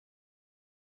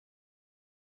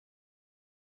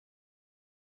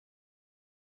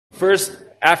first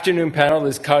afternoon panel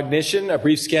is Cognition, a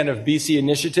brief scan of BC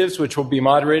initiatives, which will be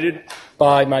moderated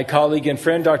by my colleague and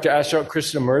friend, Dr. Ashok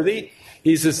Krishnamoorthy.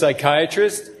 He's a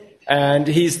psychiatrist, and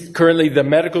he's currently the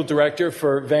medical director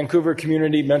for Vancouver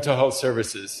Community Mental Health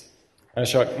Services.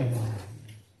 Ashok.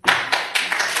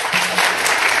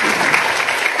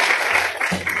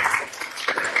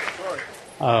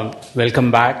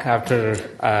 Welcome back after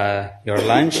your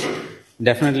lunch.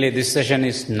 Definitely this session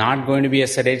is not going to be a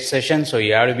sedate session, so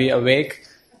you have to be awake,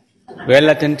 well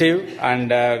attentive, and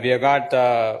we have got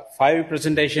 5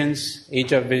 presentations,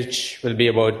 each of which will be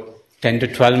about 10 to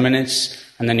 12 minutes,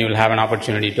 and then you will have an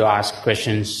opportunity to ask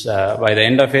questions by the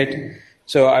end of it.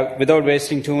 So without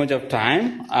wasting too much of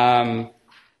time,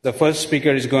 the first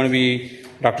speaker is going to be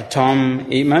Dr. Tom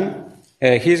Ehmann.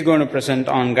 He's going to present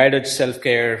on guided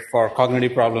self-care for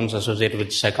cognitive problems associated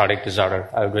with psychotic disorder.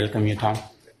 I welcome you, Tom.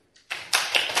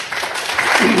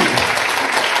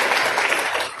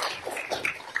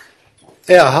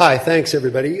 Yeah, hi, thanks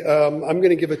everybody. I'm going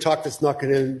to give a talk that's not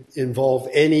going to involve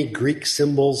any Greek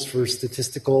symbols for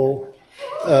statistical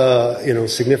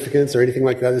significance or anything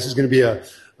like that. This is going to be a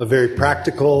very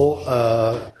practical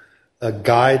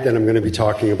guide that I'm going to be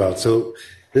talking about. So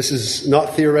this is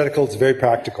not theoretical, it's very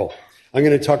practical. I'm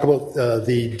going to talk about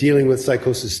the Dealing with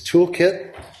Psychosis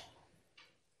toolkit.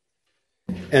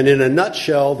 And in a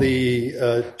nutshell, the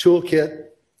toolkit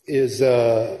is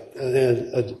a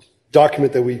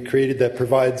document that we created that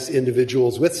provides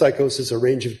individuals with psychosis a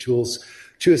range of tools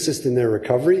to assist in their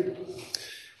recovery.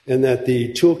 And that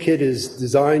the toolkit is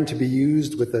designed to be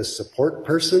used with a support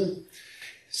person.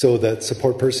 So that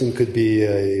support person could be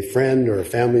a friend or a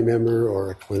family member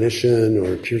or a clinician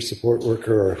or a peer support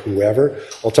worker or whoever.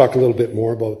 I'll talk a little bit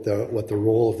more about what the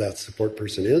role of that support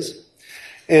person is.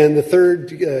 And the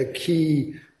third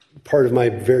key part of my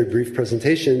very brief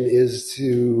presentation is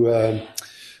to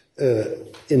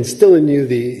instill in you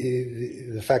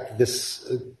the fact that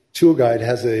this tool guide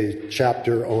has a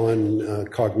chapter on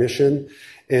cognition.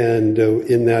 And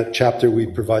in that chapter, we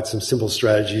provide some simple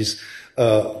strategies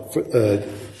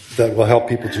that will help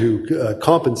people to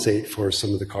compensate for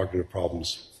some of the cognitive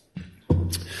problems.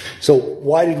 So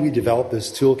why did we develop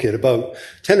this toolkit? About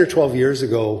 10 or 12 years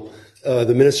ago,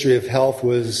 the Ministry of Health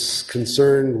was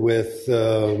concerned with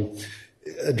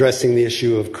addressing the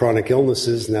issue of chronic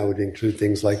illnesses, and that would include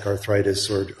things like arthritis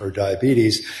or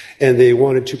diabetes, and they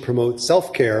wanted to promote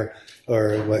self-care,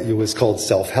 or what was called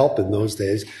self-help in those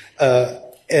days,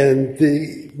 and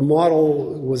the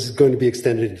model was going to be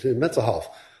extended into mental health.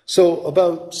 So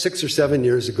about 6 or 7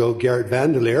 years ago, Gerrit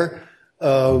van der Leer,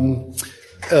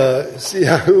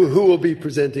 who will be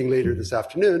presenting later this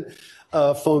afternoon,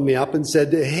 phoned me up and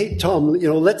said, "Hey, Tom,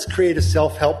 let's create a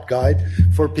self-help guide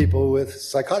for people with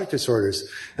psychotic disorders."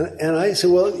 And I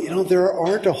said, well, there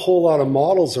aren't a whole lot of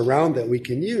models around that we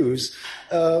can use.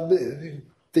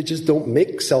 They just don't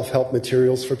make self-help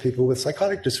materials for people with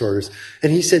psychotic disorders.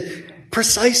 And he said,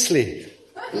 precisely.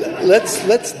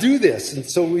 Let's do this. And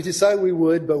so we decided we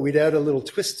would, but we'd add a little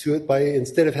twist to it by,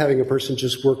 instead of having a person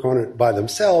just work on it by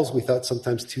themselves, we thought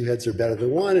sometimes 2 heads are better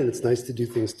than 1, and it's nice to do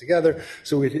things together.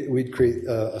 So we'd create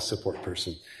a support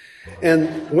person. And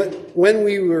when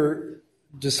we were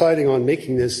deciding on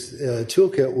making this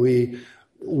toolkit, we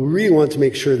really wanted to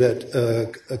make sure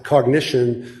that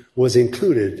cognition was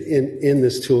included in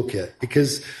this toolkit,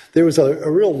 because there was a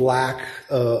real lack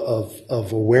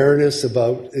of awareness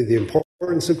about the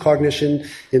importance of cognition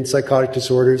in psychotic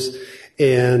disorders,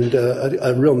 and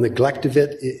a real neglect of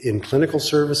it in clinical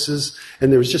services,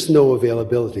 and there was just no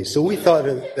availability. So we thought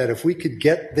that if we could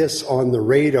get this on the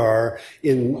radar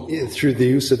through the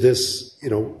use of this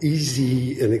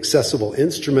easy and accessible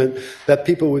instrument, that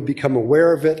people would become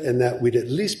aware of it, and that we'd at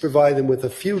least provide them with a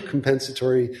few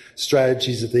compensatory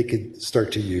strategies that they could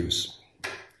start to use.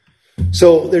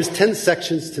 So there's 10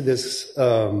 sections to this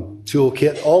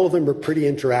toolkit. All of them are pretty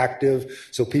interactive.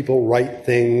 So people write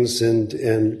things and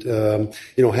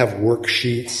have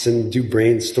worksheets and do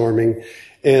brainstorming.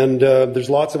 And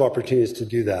there's lots of opportunities to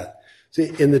do that. So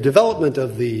in the development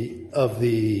of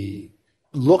the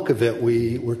look of it,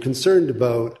 we were concerned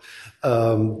about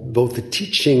both the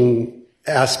teaching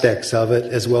aspects of it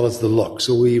as well as the look.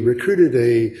 So we recruited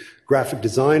a graphic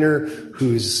designer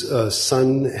whose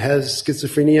son has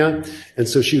schizophrenia, and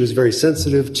so she was very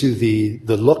sensitive to the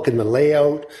look and the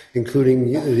layout,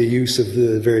 including the use of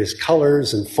the various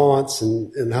colors and fonts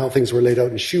and how things were laid out.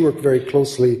 And she worked very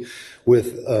closely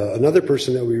with another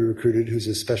person that we recruited who's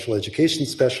a special education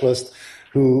specialist,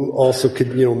 who also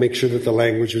could make sure that the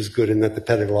language was good and that the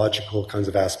pedagogical kinds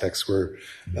of aspects were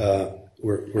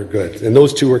good. And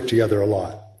those two worked together a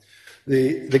lot.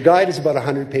 The guide is about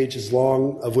 100 pages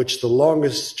long, of which the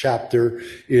longest chapter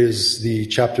is the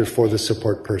chapter for the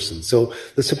support person. So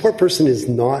the support person is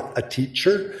not a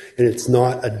teacher, and it's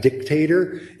not a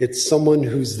dictator. It's someone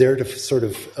who's there to sort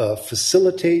of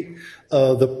facilitate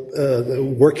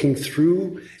the working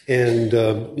through and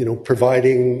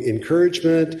providing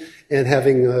encouragement and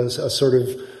having a sort of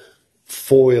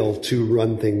foil to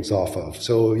run things off of.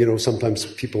 So sometimes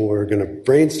people are going to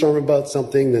brainstorm about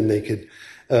something, then they could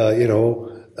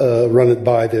run it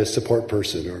by the support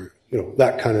person, or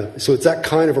that kind of. So it's that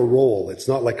kind of a role. It's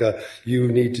not like you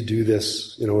need to do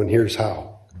this, and here's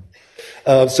how.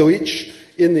 So each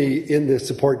in the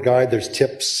support guide, there's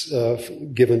tips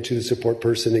given to the support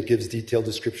person. It gives detailed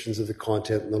descriptions of the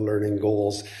content and the learning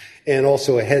goals, and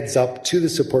also a heads up to the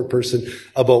support person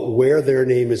about where their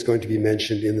name is going to be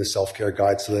mentioned in the self-care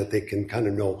guide, so that they can kind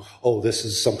of know, oh, this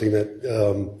is something that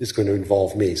is going to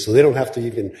involve me. So they don't have to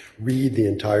even read the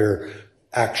entire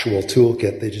actual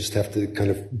toolkit. They just have to kind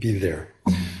of be there.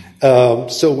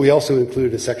 So we also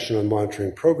included a section on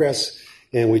monitoring progress,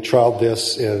 and we trialed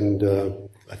this, and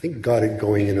I think got it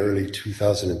going in early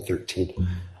 2013.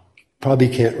 Probably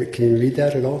can't. Can you read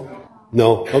that at all?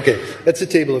 No? Okay. That's a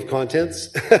table of contents.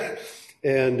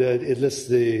 And it lists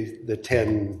the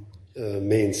 10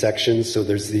 main sections. So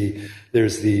there's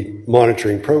the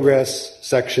monitoring progress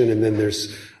section, and then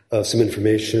there's some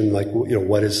information like,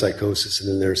 what is psychosis? And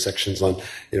then there are sections on,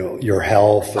 your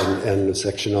health, and a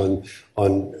section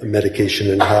on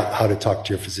medication and how to talk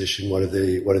to your physician. What are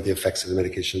the effects of the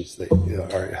medications that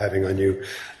are having on you?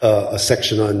 A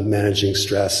section on managing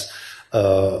stress.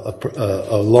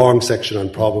 A long section on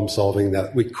problem solving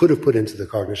that we could have put into the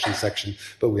cognition section,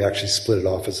 but we actually split it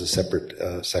off as a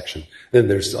separate section. Then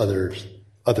there's other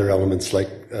elements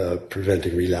like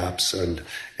preventing relapse and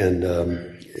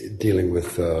dealing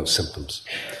with symptoms.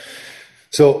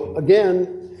 So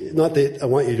again, not that I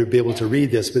want you to be able to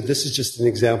read this, but this is just an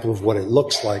example of what it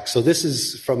looks like. So this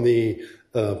is from the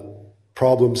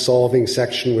problem solving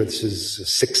section, which is a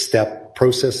 6-step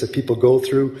process that people go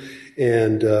through.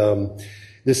 And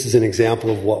this is an example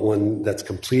of what one that's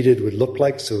completed would look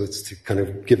like. So it's to kind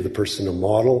of give the person a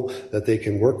model that they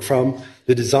can work from.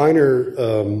 The designer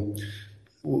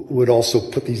would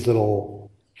also put these little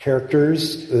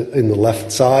characters in the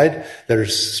left side that are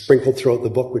sprinkled throughout the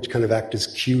book, which kind of act as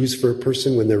cues for a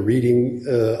person when they're reading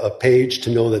a page to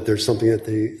know that there's something that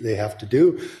they have to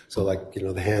do. So like,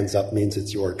 the hands up means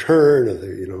it's your turn, or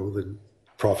the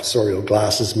professorial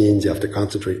glasses means you have to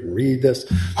concentrate and read this,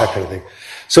 that kind of thing.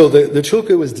 So the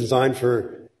toolkit was designed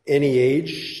for any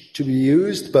age to be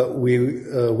used, but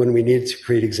when we needed to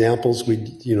create examples, we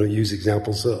use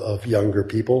examples of younger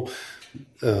people,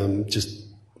 just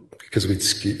because we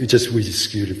just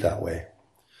skewed it that way.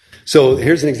 So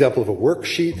here's an example of a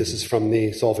worksheet. This is from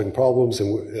the solving problems,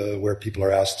 and where people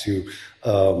are asked to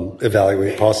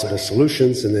evaluate possible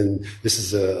solutions. And then this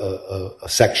is a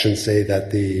section, say,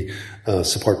 that the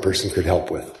support person could help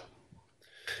with.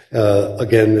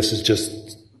 Again, this is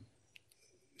just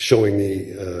showing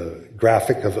the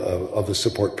graphic of the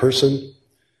support person,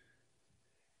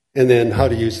 and then how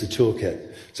to use the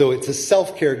toolkit. So it's a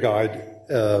self-care guide.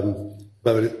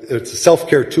 But it's a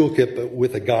self-care toolkit, but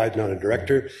with a guide, not a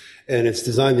director. And it's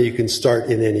designed that you can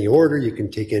start in any order. You can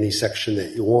take any section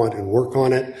that you want and work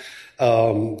on it.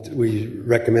 We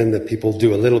recommend that people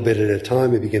do a little bit at a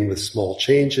time and begin with small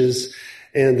changes,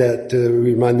 and that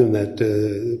we remind them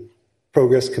that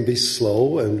progress can be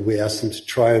slow, and we ask them to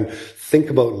try and think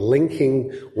about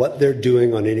linking what they're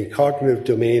doing on any cognitive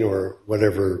domain or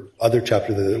whatever other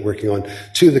chapter that they're working on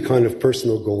to the kind of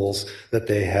personal goals that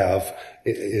they have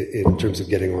in terms of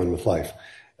getting on with life.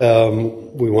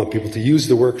 We want people to use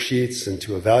the worksheets and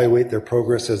to evaluate their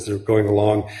progress as they're going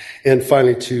along, and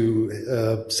finally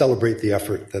to celebrate the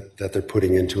effort that they're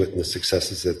putting into it and the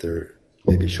successes that they're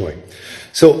maybe showing.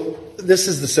 So this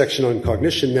is the section on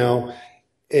cognition now,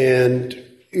 and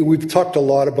we've talked a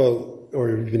lot about, or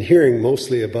we've been hearing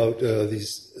mostly about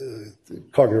these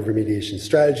cognitive remediation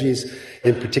strategies,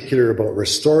 in particular about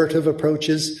restorative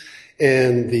approaches.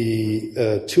 And the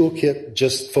toolkit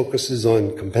just focuses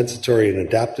on compensatory and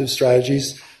adaptive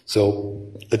strategies. So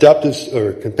adaptive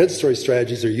or compensatory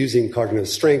strategies are using cognitive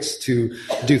strengths to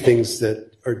do things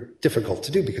that are difficult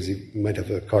to do because you might have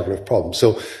a cognitive problem.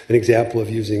 So an example of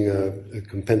using a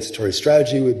compensatory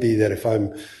strategy would be that if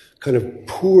I'm kind of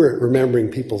poor at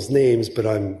remembering people's names, but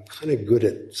I'm kind of good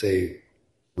at, say,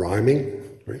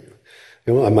 rhyming, right?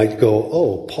 I might go,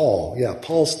 oh, Paul. Yeah,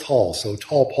 Paul's tall, so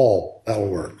tall Paul, that'll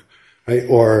work. Right?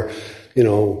 Or,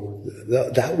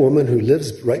 that woman who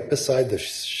lives right beside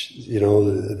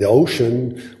the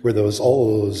ocean where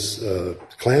all those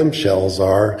clam shells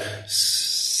are,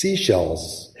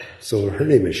 seashells. So her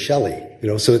name is Shelley.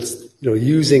 So it's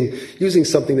using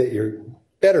something that you're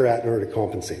better at in order to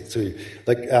compensate. So,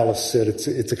 like Alice said,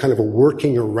 it's a kind of a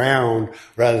working around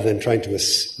rather than trying to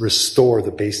restore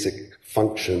the basic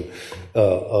function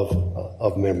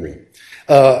of memory.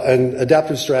 And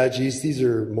adaptive strategies, these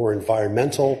are more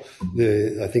environmental.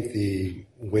 I think the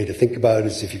way to think about it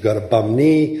is if you've got a bum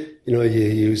knee, you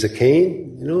use a cane,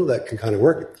 that can kind of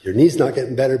work. Your knee's not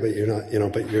getting better, but you're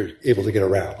not, but you're able to get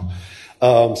around.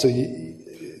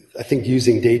 I think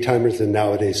using daytimers and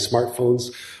nowadays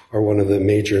smartphones are one of the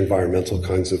major environmental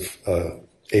kinds of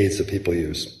aids that people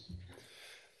use.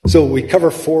 So we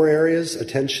cover 4 areas: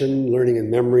 attention, learning and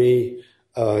memory,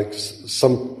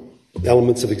 some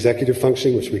elements of executive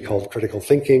functioning, which we call critical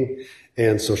thinking,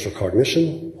 and social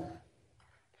cognition.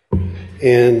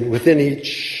 And within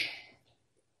each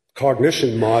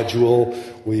cognition module,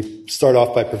 we start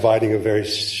off by providing a very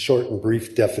short and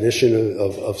brief definition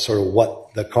of sort of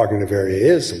what the cognitive area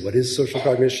is and what is social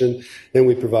cognition. Then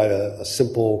we provide a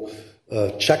simple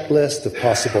checklist of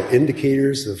possible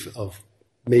indicators of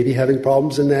maybe having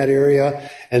problems in that area.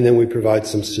 And then we provide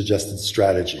some suggested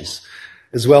strategies.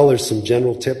 As well, there's some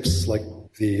general tips like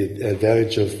the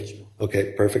advantage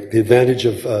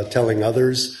of telling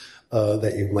others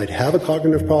that you might have a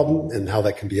cognitive problem and how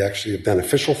that can be actually a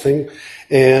beneficial thing.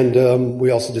 And we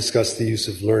also discuss the use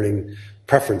of learning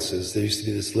preferences. There used to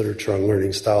be this literature on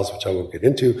learning styles, which I won't get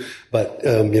into, but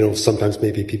sometimes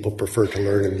maybe people prefer to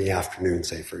learn in the afternoon,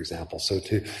 say, for example. So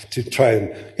to try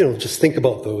and just think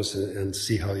about those and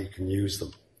see how you can use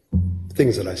them.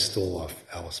 Things that I stole off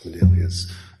Alice Medelia's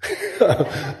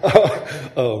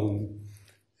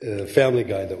Family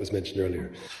Guide that was mentioned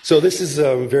earlier. So this is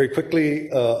very quickly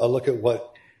a look at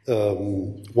what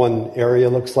one area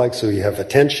looks like. So you have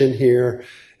attention here,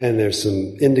 and there's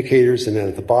some indicators, and then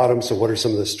at the bottom, so what are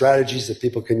some of the strategies that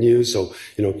people can use? So,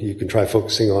 you can try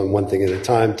focusing on one thing at a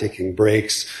time, taking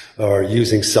breaks, or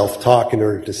using self-talk in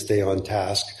order to stay on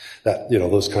task,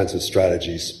 those kinds of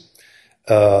strategies.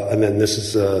 And then this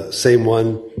is the same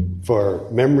one for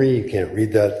memory. You can't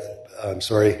read that, I'm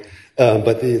sorry.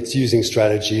 But it's using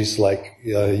strategies like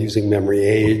using memory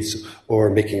aids or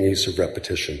making use of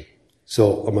repetition.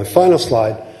 So on my final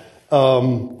slide,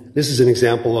 this is an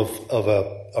example of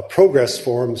a progress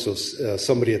form. So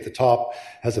somebody at the top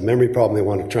has a memory problem. They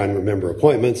want to try and remember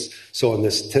appointments. So on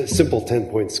this simple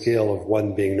 10-point scale of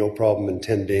 1 being no problem and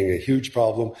 10 being a huge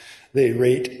problem, they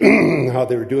rate how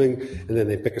they were doing, and then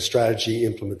they pick a strategy,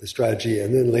 implement the strategy,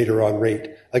 and then later on rate,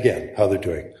 again, how they're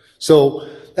doing. So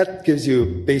that gives you a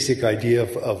basic idea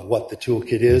of what the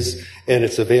toolkit is, and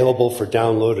it's available for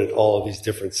download at all of these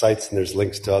different sites, and there's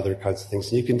links to other kinds of things.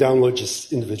 And you can download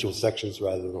just individual sections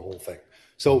rather than the whole thing.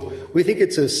 So we think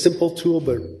it's a simple tool,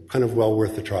 but kind of well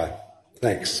worth a try.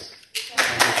 Thanks.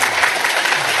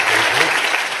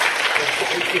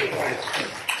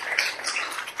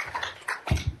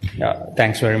 Yeah,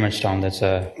 thanks very much, Tom. That's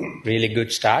a really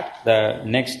good start. The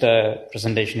next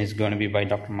presentation is going to be by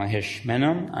Dr. Mahesh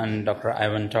Menon and Dr.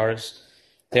 Ivan Torres.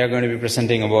 They are going to be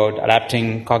presenting about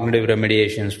adapting cognitive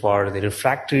remediations for the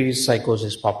refractory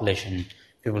psychosis population,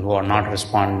 people who are not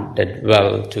responded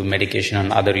well to medication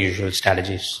and other usual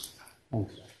strategies.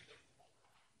 Thanks.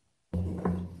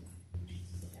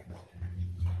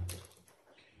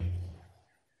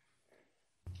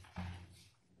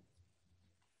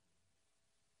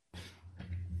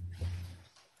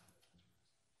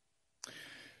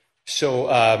 So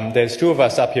there's 2 of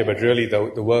us up here, but really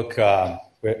the work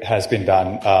has been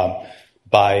done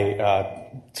by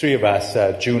 3 of us.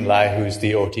 June Lai, who's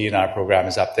the OT in our program,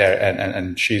 is up there,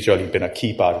 and she's really been a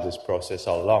key part of this process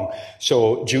all along.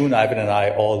 So June, Ivan, and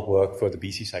I all work for the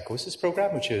BC Psychosis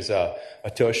program, which is a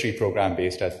tertiary program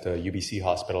based at the UBC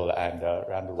hospital, and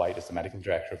Randall White is the medical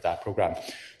director of that program.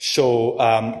 So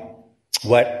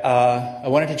what I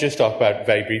wanted to just talk about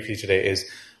very briefly today is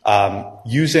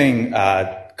using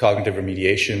cognitive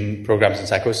remediation programs in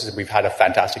psychosis. We've had a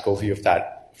fantastic overview of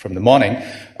that from the morning.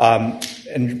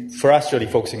 And for us, really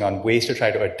focusing on ways to try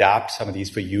to adapt some of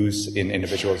these for use in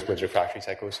individuals with refractory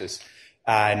psychosis.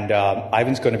 And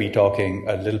Ivan's going to be talking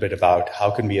a little bit about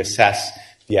how can we assess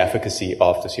the efficacy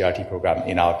of the CRT program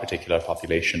in our particular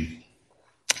population.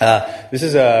 This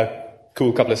is a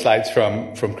cool couple of slides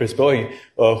from Chris Bowie,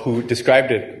 who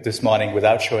described it this morning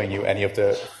without showing you any of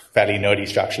the fairly nerdy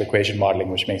structural equation modeling,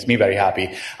 which makes me very happy.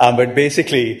 But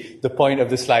basically, the point of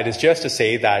this slide is just to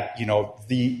say that,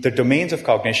 the domains of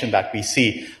cognition that we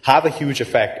see have a huge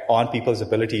effect on people's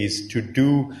abilities to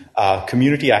do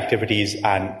community activities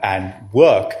and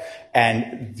work,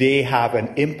 and they have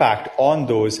an impact on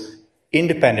those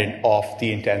independent of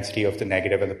the intensity of the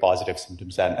negative and the positive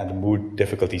symptoms and the mood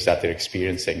difficulties that they're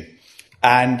experiencing.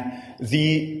 And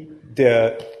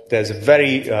there's a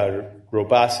very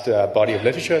robust body of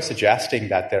literature suggesting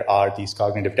that there are these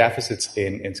cognitive deficits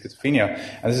in schizophrenia.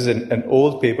 And this is an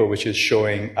old paper which is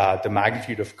showing the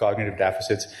magnitude of cognitive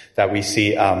deficits that we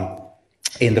see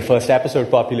in the first episode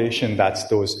population. That's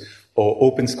those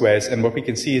open squares. And what we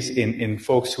can see is in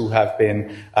folks who have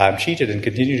been treated and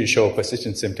continue to show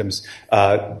persistent symptoms,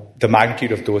 the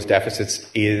magnitude of those deficits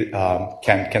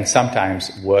can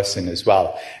sometimes worsen as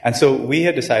well. And so we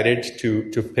had decided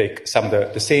to pick some of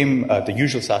the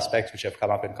usual suspects which have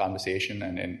come up in conversation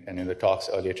and in the talks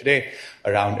earlier today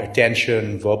around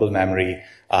attention, verbal memory,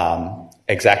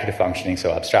 executive functioning,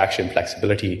 so abstraction,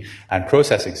 flexibility, and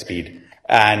processing speed.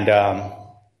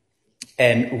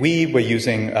 And we were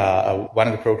using one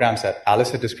of the programs that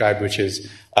Alice had described, which is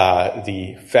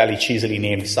the fairly cheesily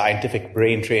named Scientific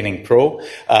Brain Training Pro,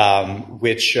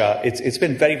 which it's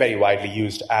been very, very widely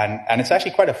used. And it's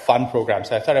actually quite a fun program.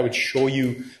 So I thought I would show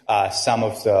you some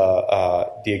of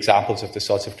the examples of the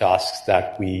sorts of tasks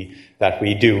that we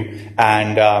do.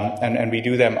 And we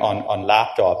do them on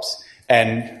laptops.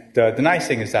 And the nice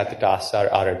thing is that the tasks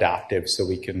are adaptive, so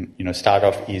we can start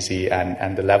off easy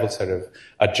and the levels sort of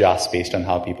adjust based on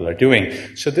how people are doing.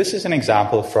 So this is an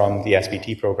example from the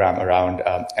SBT program around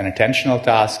an attentional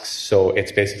task. So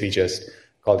it's basically just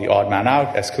called the odd man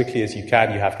out. As quickly as you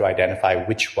can, you have to identify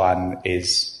which one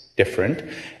is different,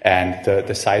 and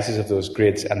the sizes of those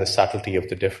grids and the subtlety of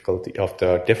the difficulty of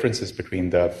the differences between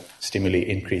the stimuli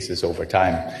increases over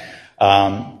time.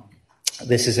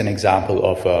 This is an example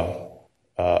of a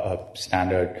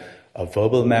standard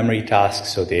verbal memory task.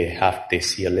 So they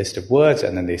see a list of words,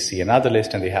 and then they see another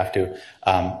list, and they have to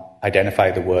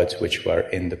identify the words which were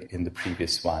in the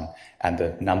previous one. And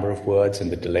the number of words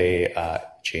and the delay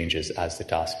changes as the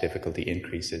task difficulty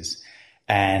increases.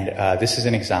 And this is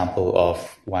an example of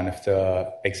one of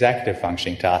the executive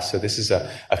functioning tasks. So this is a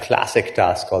classic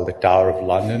task called the Tower of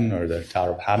London or the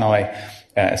Tower of Hanoi.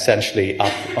 Essentially,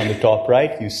 up on the top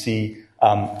right, you see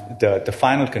the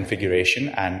final configuration,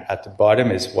 and at the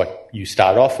bottom is what you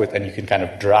start off with, and you can kind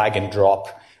of drag and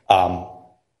drop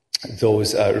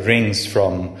those rings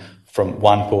from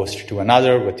one post to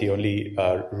another, with the only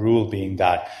rule being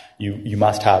that you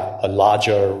must have a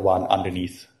larger one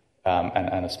underneath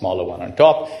and a smaller one on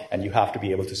top, and you have to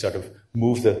be able to sort of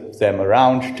move them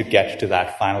around to get to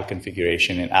that final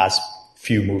configuration in as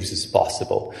few moves as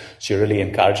possible. So you're really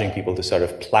encouraging people to sort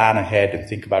of plan ahead and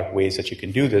think about ways that you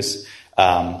can do this.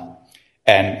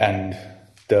 And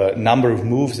the number of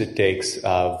moves it takes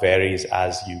varies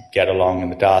as you get along in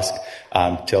the task,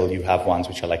 till you have ones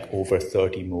which are like over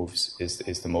 30 moves is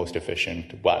the most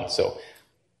efficient one. So,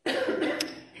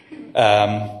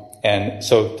 and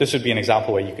so this would be an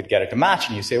example where you could get it to match,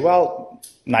 and you say, well,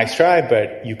 nice try,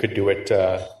 but you could do it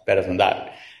better than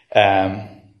that.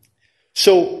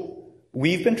 So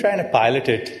we've been trying to pilot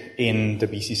it in the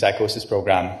BC Psychosis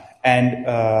program. And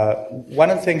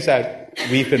one of the things that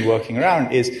we've been working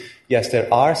around is, yes, there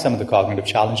are some of the cognitive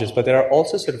challenges, but there are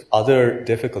also sort of other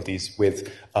difficulties with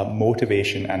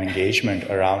motivation and engagement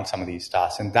around some of these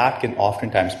tasks. And that can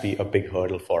oftentimes be a big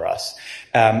hurdle for us.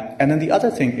 And then the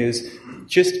other thing is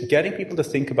just getting people to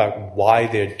think about why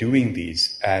they're doing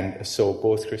these. And so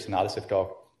both Chris and Alice have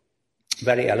talked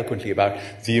very eloquently about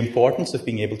the importance of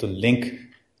being able to link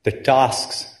the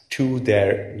tasks to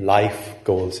their life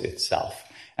goals itself.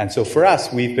 And so for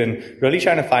us, we've been really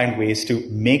trying to find ways to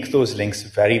make those links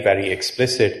very, very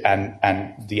explicit,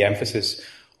 and the emphasis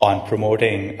on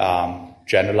promoting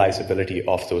generalizability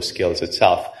of those skills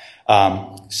itself.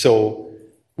 So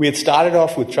we had started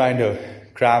off with trying to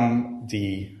cram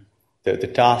the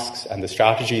tasks and the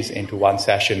strategies into one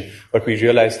session, but we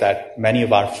realized that many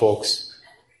of our folks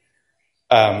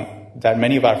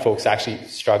actually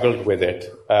struggled with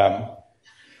it.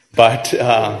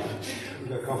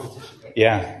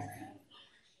 Yeah.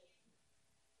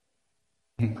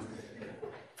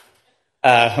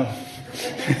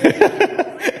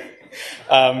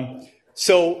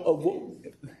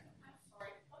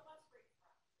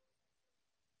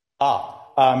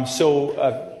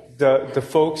 The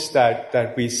folks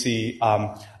that we see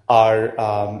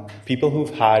are people who've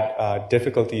had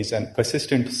difficulties and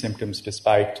persistent symptoms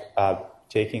despite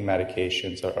taking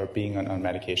medications or being on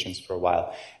medications for a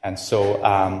while. And so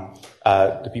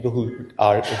the people who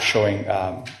are showing,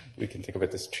 we can think of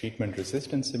it as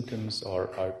treatment-resistant symptoms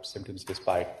or symptoms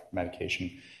despite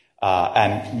medication,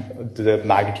 and the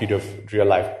magnitude of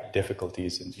real-life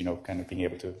difficulties and, kind of being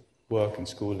able to work and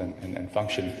school and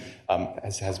function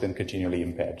has been continually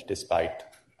impaired despite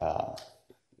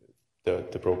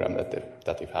the program that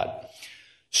they've had.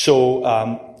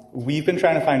 So we've been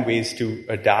trying to find ways to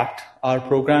adapt our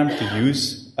program to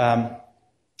use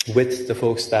with the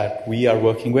folks that we are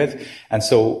working with. And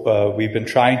so we've been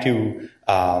trying to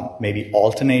maybe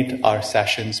alternate our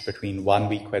sessions between 1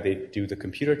 week where they do the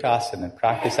computer tasks and then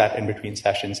practice that in between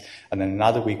sessions, and then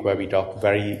another week where we talk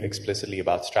very explicitly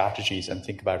about strategies and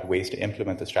think about ways to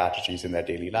implement the strategies in their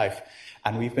daily life.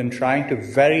 And we've been trying to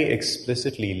very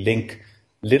explicitly link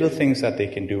little things that they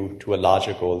can do to a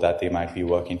larger goal that they might be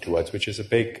working towards, which is a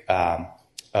big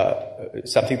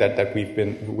something that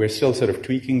we're still sort of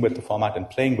tweaking with the format and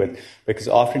playing with, because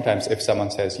oftentimes if someone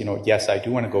says, yes, I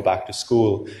do want to go back to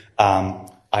school,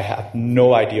 I have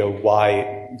no idea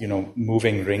why,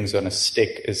 moving rings on a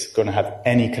stick is going to have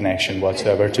any connection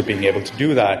whatsoever to being able to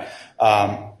do that.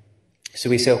 So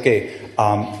we say, okay,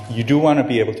 you do want to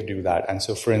be able to do that. And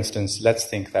so, for instance, let's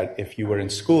think that if you were in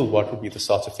school, what would be the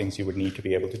sorts of things you would need to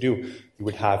be able to do? You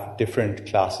would have different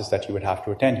classes that you would have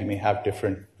to attend. You may have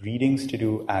different readings to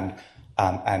do and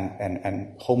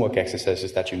homework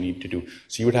exercises that you need to do.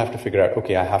 So you would have to figure out,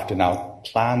 okay, I have to now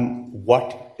plan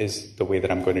what is the way that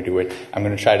I'm going to do it. I'm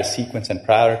going to try to sequence and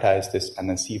prioritize this and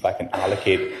then see if I can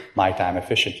allocate my time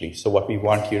efficiently. So what we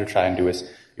want you to try and do is,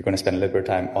 you're going to spend a little bit of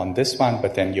time on this one,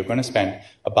 but then you're going to spend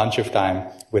a bunch of time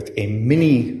with a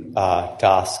mini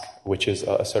task, which is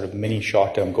a sort of mini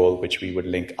short-term goal, which we would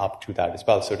link up to that as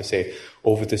well. So to say,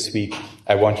 over this week,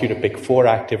 I want you to pick 4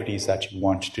 activities that you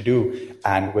want to do,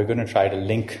 and we're going to try to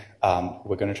link,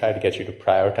 we're going to try to get you to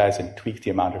prioritize and tweak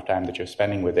the amount of time that you're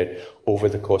spending with it over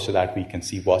the course of that week and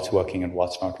see what's working and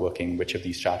what's not working, which of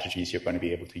these strategies you're going to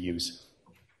be able to use.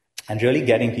 And really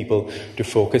getting people to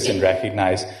focus and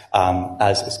recognize,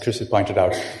 as Chris has pointed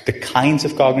out, the kinds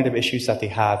of cognitive issues that they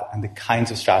have and the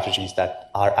kinds of strategies that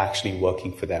are actually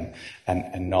working for them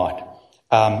and not.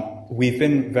 We've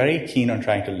been very keen on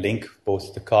trying to link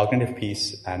both the cognitive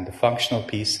piece and the functional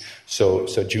piece. So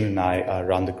June and I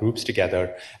run the groups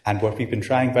together. And what we've been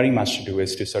trying very much to do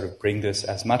is to sort of bring this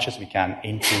as much as we can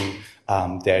into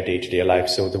their day-to-day life.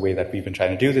 So the way that we've been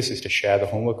trying to do this is to share the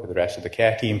homework with the rest of the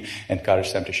care team,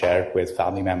 encourage them to share it with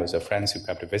family members or friends who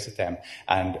come to visit them.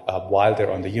 And while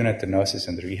they're on the unit, the nurses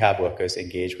and the rehab workers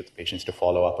engage with the patients to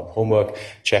follow up on homework,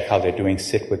 check how they're doing,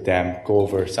 sit with them, go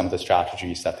over some of the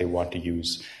strategies that they want to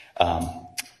use,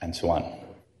 and so on.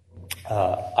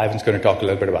 Ivan's going to talk a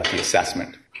little bit about the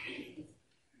assessment.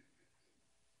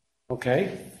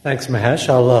 Okay, thanks, Mahesh.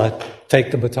 I'll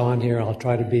take the baton here. I'll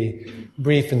try to be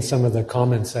brief in some of the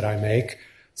comments that I make.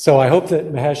 So I hope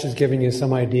that Mahesh has given you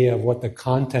some idea of what the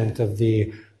content of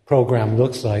the program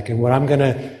looks like. And what I'm going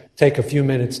to take a few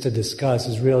minutes to discuss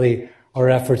is really our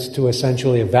efforts to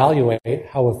essentially evaluate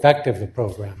how effective the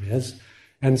program is.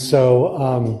 And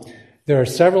so there are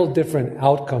several different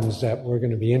outcomes that we're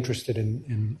going to be interested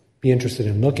in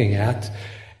looking at.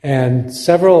 And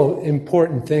several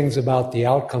important things about the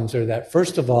outcomes are that,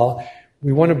 first of all,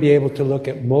 we want to be able to look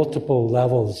at multiple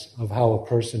levels of how a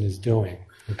person is doing.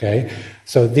 Okay?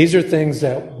 So these are things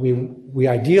that we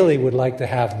ideally would like to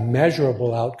have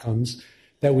measurable outcomes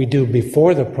that we do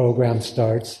before the program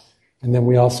starts, and then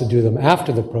we also do them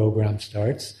after the program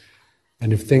starts.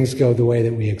 And if things go the way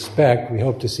that we expect, we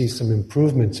hope to see some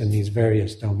improvements in these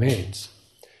various domains.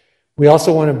 We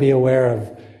also want to be aware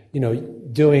of,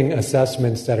 doing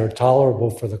assessments that are tolerable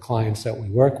for the clients that we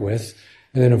work with,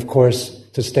 and then, of course,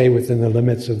 to stay within the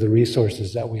limits of the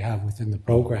resources that we have within the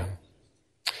program.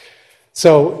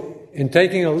 So, in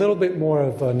taking a little bit more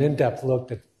of an in-depth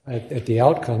look at the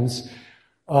outcomes,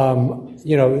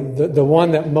 the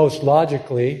one that most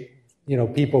logically,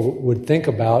 people would think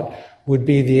about would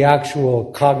be the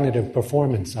actual cognitive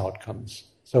performance outcomes.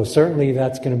 So certainly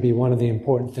that's going to be one of the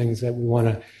important things that we want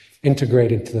to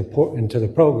integrate into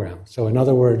the program. So in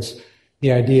other words,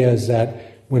 the idea is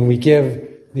that when we give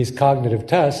these cognitive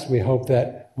tests, we hope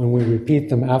that when we repeat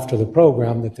them after the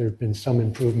program, that there have been some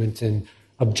improvement in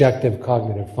objective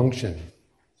cognitive function.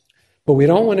 But we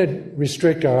don't want to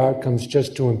restrict our outcomes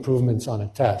just to improvements on a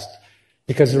test,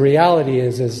 because the reality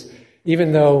is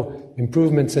even though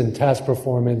improvements in test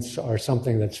performance are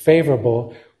something that's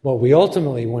favorable, what we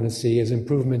ultimately want to see is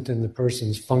improvement in the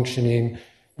person's functioning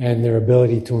and their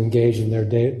ability to engage in their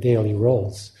daily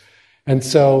roles. And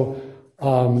so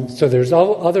there's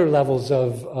other levels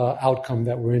of outcome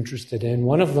that we're interested in.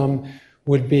 One of them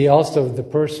would be also the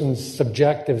person's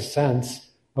subjective sense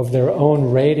of their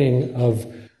own rating of,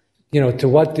 to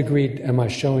what degree am I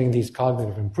showing these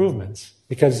cognitive improvements?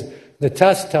 Because the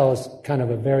tests tell us kind of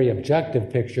a very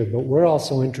objective picture, but we're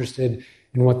also interested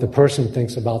in what the person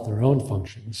thinks about their own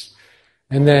functions.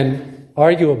 And then,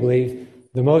 arguably,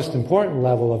 the most important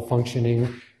level of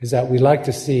functioning is that we like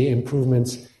to see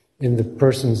improvements in the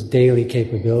person's daily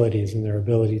capabilities and their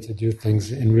ability to do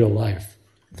things in real life.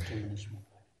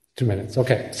 2 minutes.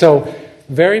 Okay. So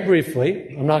very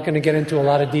briefly, I'm not going to get into a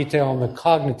lot of detail on the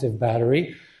cognitive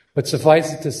battery, but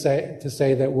suffice it to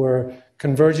say that we're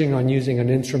converging on using an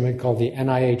instrument called the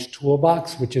NIH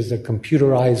Toolbox, which is a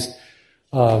computerized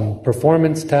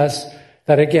performance test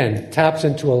that, again, taps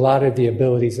into a lot of the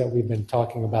abilities that we've been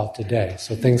talking about today.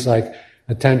 So things like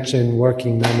attention,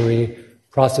 working memory,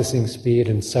 processing speed,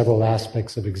 and several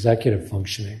aspects of executive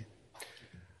functioning.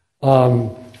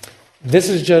 This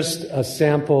is just a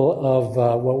sample of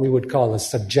what we would call a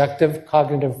subjective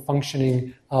cognitive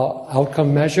functioning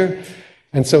outcome measure.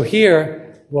 And so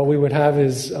here, what we would have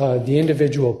is the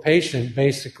individual patient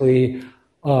basically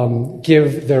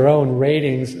give their own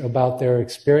ratings about their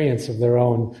experience of their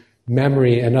own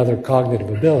memory and other cognitive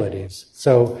abilities.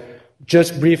 So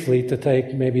just briefly, to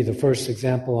take maybe the first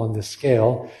example on this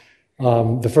scale,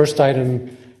 the first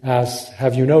item asks,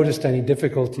 have you noticed any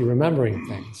difficulty remembering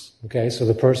things? Okay, so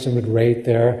the person would rate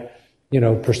their,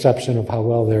 perception of how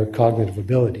well their cognitive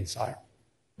abilities are.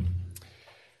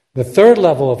 The third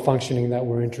level of functioning that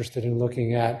we're interested in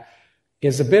looking at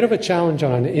is a bit of a challenge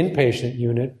on an inpatient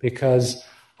unit because,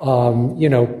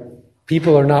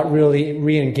 people are not really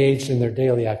re-engaged in their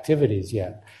daily activities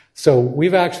yet. So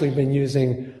we've actually been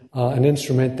using an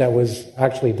instrument that was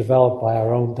actually developed by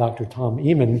our own Dr. Tom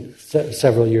Ehmann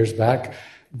several years back,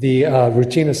 the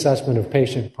routine assessment of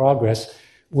patient progress,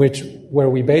 where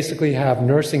we basically have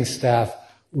nursing staff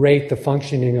rate the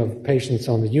functioning of patients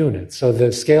on the unit. So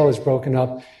the scale is broken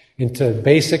up into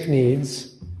basic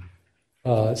needs,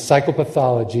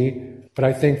 psychopathology, but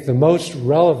I think the most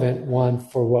relevant one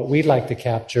for what we'd like to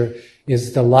capture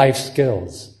is the life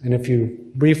skills. And if you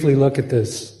briefly look at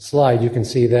this slide, you can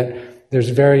see that there's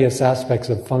various aspects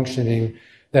of functioning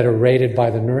that are rated by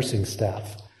the nursing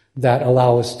staff that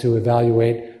allow us to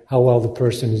evaluate how well the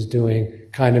person is doing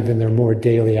kind of in their more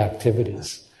daily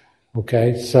activities.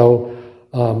 Okay, so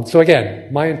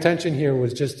again, my intention here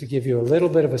was just to give you a little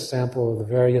bit of a sample of the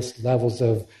various levels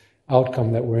of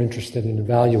outcome that we're interested in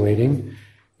evaluating.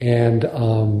 And,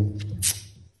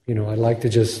 I'd like to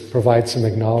just provide some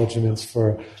acknowledgments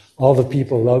for all the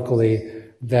people locally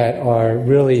that are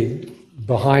really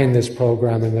behind this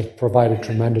program and that provided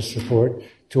tremendous support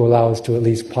to allow us to at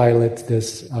least pilot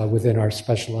this within our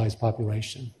specialized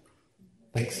population.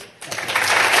 Thanks.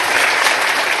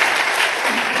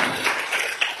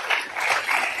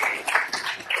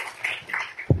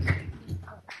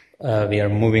 We are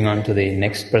moving on to the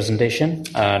next presentation.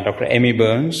 Dr. Amy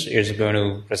Burns is going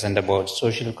to present about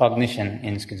social cognition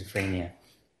in schizophrenia.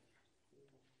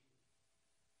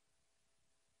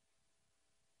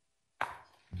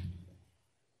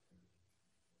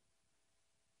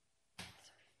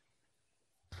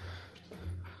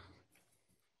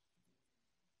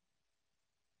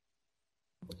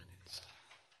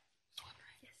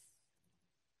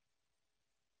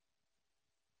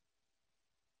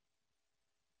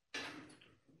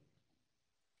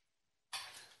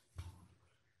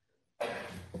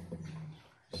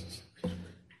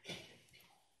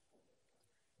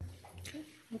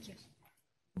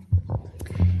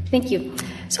 Thank you.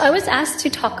 So I was asked to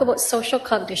talk about social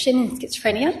cognition in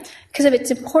schizophrenia because of its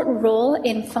important role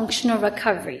in functional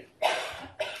recovery.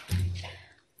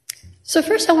 So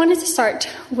first I wanted to start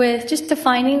with just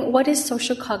defining what is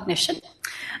social cognition.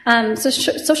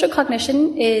 Social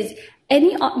cognition is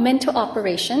any mental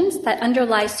operations that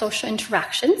underlie social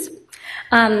interactions.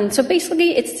 So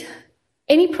basically it's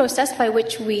any process by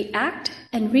which we act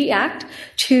and react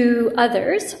to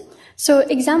others. So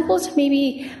examples may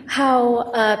be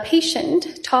how a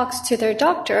patient talks to their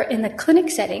doctor in the clinic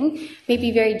setting may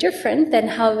be very different than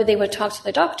how they would talk to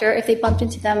the doctor if they bumped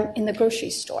into them in the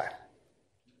grocery store.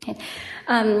 Okay.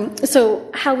 So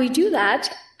how we do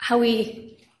that, how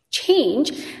we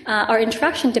change our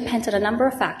interaction depends on a number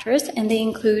of factors, and they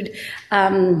include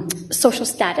social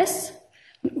status,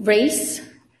 race,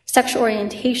 sexual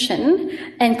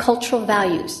orientation, and cultural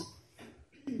values.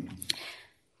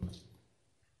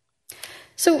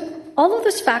 So all of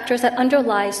those factors that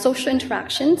underlie social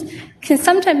interactions can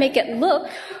sometimes make it look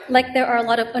like there are a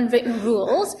lot of unwritten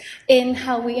rules in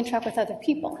how we interact with other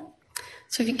people.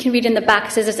 So if you can read in the back,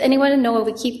 it says, does anyone know where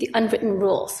we keep the unwritten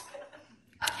rules?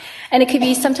 And it can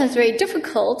be sometimes very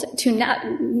difficult to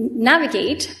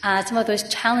navigate some of those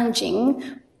challenging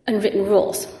unwritten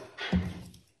rules.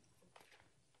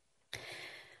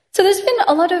 So there's been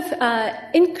a lot of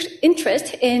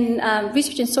interest in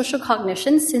research in social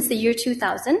cognition since the year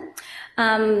 2000.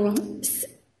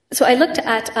 So I looked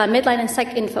at Midline and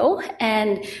PsycInfo,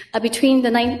 and between the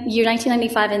year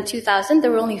 1995 and 2000,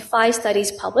 there were only 5 studies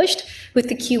published with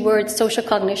the keywords social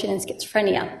cognition and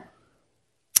schizophrenia.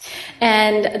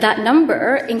 And that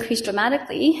number increased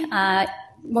dramatically.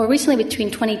 More recently,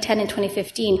 between 2010 and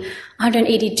 2015,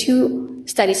 182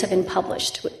 studies have been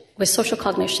published with social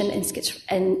cognition in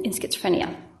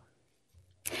schizophrenia.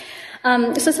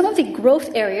 So some of the growth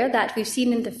area that we've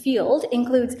seen in the field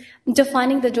includes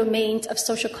defining the domains of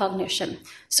social cognition.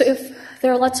 So if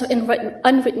there are lots of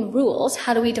unwritten rules,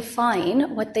 how do we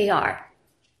define what they are?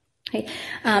 Okay.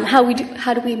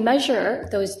 How do we measure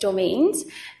those domains?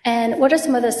 And what are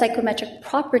some of the psychometric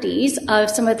properties of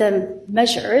some of the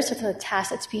measures, or the tasks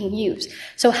that's being used?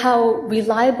 So how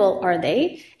reliable are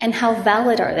they, and how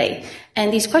valid are they?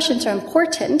 And these questions are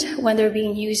important when they're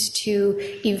being used to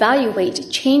evaluate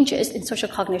changes in social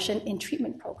cognition in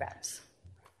treatment programs.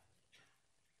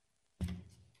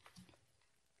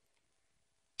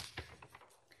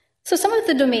 So some of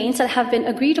the domains that have been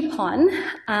agreed upon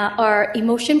are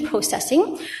emotion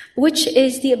processing, which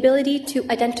is the ability to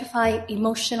identify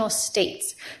emotional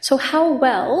states. So how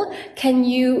well can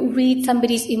you read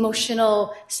somebody's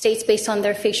emotional states based on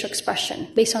their facial expression,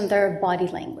 based on their body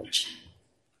language?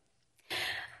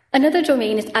 Another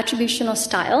domain is attributional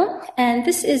style, and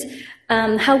this is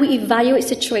how we evaluate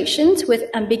situations with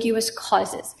ambiguous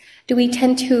causes. Do we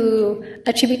tend to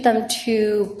attribute them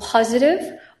to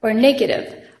positive or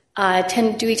negative?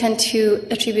 Do we tend to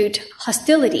attribute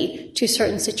hostility to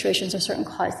certain situations or certain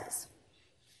causes?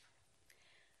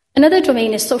 Another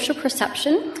domain is social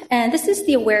perception, and this is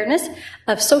the awareness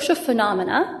of social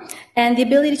phenomena and the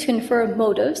ability to infer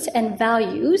motives and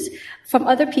values from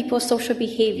other people's social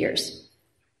behaviors.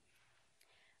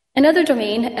 Another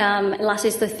domain, last,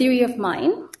 is the theory of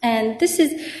mind, and this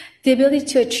is the ability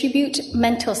to attribute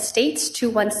mental states to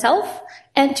oneself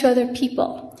and to other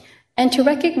people, and to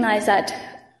recognize that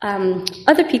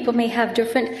other people may have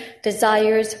different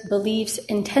desires, beliefs,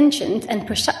 intentions, and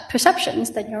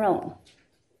perceptions than your own.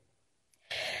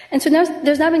 And so now,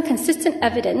 there's now been consistent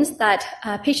evidence that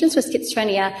patients with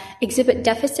schizophrenia exhibit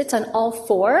deficits on all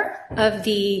 4 of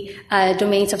the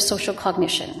domains of social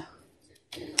cognition.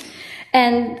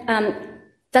 And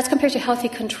that's compared to healthy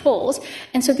controls.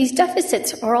 And so these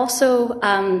deficits are also,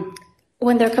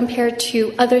 when they're compared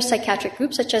to other psychiatric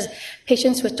groups, such as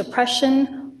patients with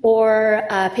depression or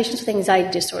patients with anxiety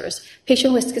disorders.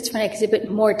 Patients with schizophrenia exhibit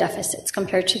more deficits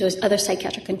compared to those other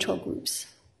psychiatric control groups.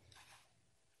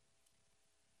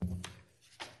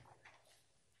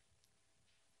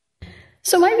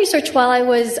 So my research while I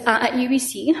was at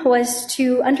UBC was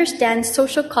to understand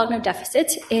social cognitive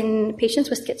deficits in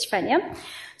patients with schizophrenia.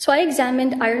 So I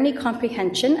examined irony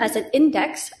comprehension as an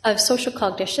index of social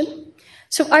cognition.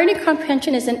 So irony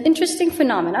comprehension is an interesting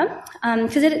phenomenon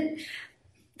because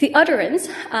the utterance,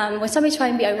 when somebody's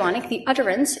trying to be ironic, the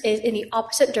utterance is in the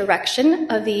opposite direction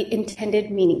of the intended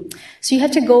meaning. So you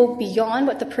have to go beyond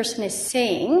what the person is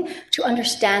saying to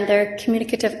understand their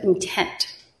communicative intent.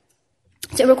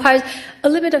 So it requires a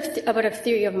little bit of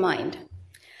theory of mind.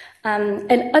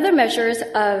 And other measures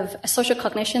of social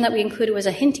cognition that we included was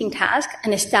a hinting task,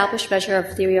 an established measure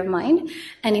of theory of mind,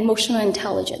 and emotional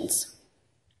intelligence.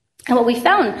 And what we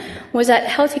found was that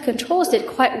healthy controls did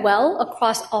quite well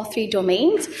across all 3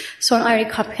 domains. So in irony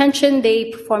comprehension, they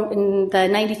performed in the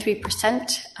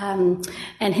 93%,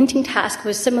 and hinting task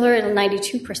was similar in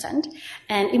 92%.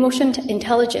 And emotional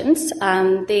intelligence,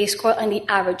 they score on the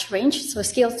average range. So a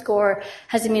scale score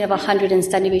has a mean of 100 and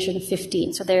standard deviation of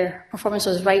 15. So their performance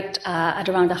was right at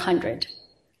around 100.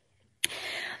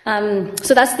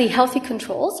 So that's the healthy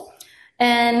controls.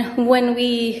 And when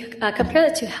we compare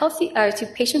that to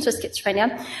patients with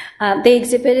schizophrenia, they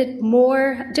exhibited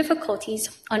more difficulties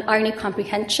on irony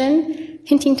comprehension,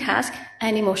 hinting task,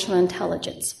 and emotional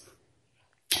intelligence.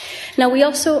 Now, we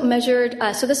also measured,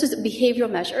 so this was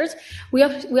behavioral measures. We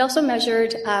also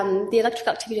measured the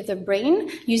electrical activity of the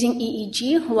brain using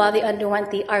EEG while they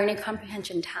underwent the irony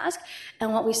comprehension task.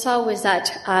 And what we saw was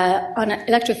that on an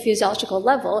electrophysiological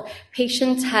level,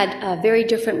 patients had very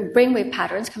different brainwave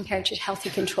patterns compared to healthy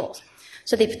controls.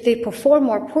 So they performed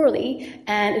more poorly,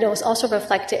 and it was also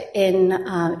reflected in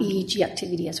EEG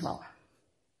activity as well.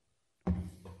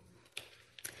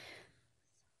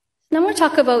 Now I want to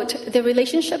talk about the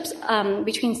relationships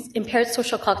between impaired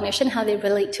social cognition, how they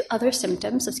relate to other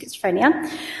symptoms of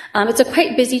schizophrenia. It's a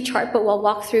quite busy chart, but we'll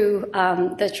walk through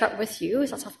the chart with you.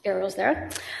 There's lots of arrows there.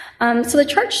 So the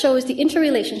chart shows the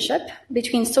interrelationship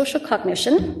between social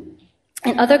cognition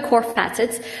and other core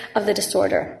facets of the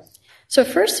disorder. So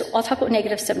first, I'll talk about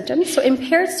negative symptoms. So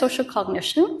impaired social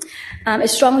cognition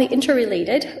is strongly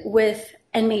interrelated with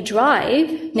and may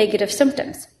drive negative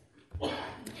symptoms.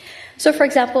 So, for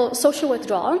example, social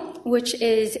withdrawal, which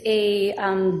is a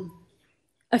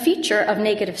feature of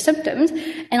negative symptoms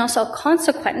and also a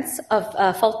consequence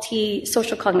of faulty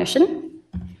social cognition.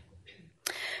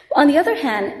 On the other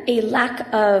hand, a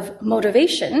lack of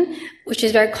motivation, which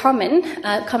is very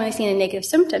commonly seen in negative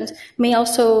symptoms, may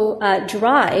also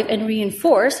drive and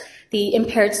reinforce the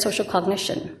impaired social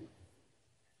cognition.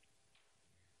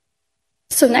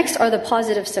 So next are the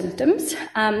positive symptoms.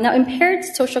 Now, impaired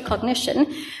social cognition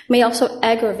may also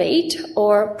aggravate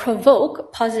or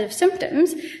provoke positive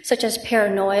symptoms, such as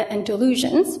paranoia and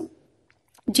delusions,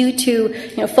 due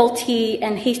to faulty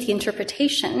and hasty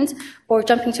interpretations or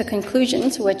jumping to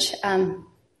conclusions, which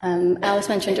Alice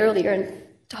mentioned earlier, and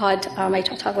Todd might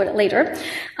talk about it later,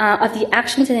 of the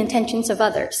actions and intentions of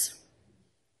others.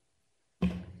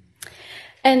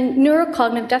 And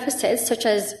neurocognitive deficits, such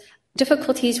as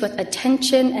difficulties with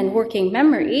attention and working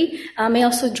memory, may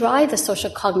also drive the social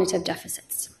cognitive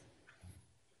deficits.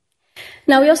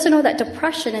 Now, we also know that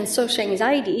depression and social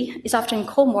anxiety is often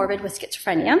comorbid with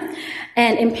schizophrenia,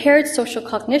 and impaired social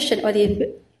cognition or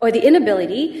the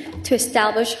inability to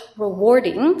establish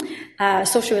rewarding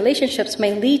social relationships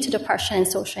may lead to depression and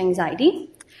social anxiety.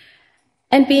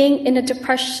 And being in a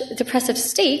depressive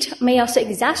state may also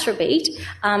exacerbate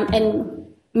and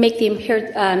make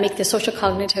the social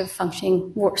cognitive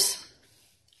functioning worse.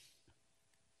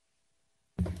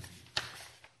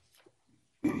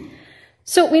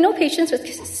 So we know patients with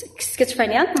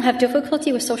schizophrenia have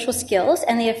difficulty with social skills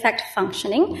and they affect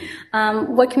functioning.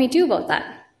 What can we do about that?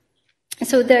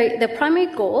 So the primary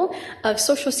goal of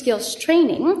social skills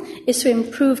training is to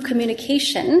improve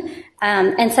communication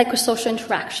and psychosocial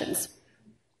interactions.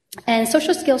 And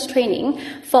social skills training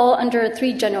fall under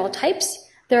 3 general types.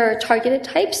 There are targeted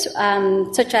types,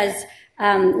 such as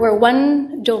where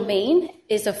one domain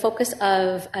is a focus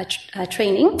of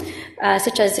training,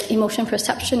 such as emotion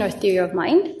perception or theory of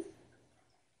mind.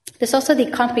 There's also the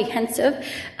comprehensive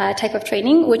type of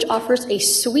training, which offers a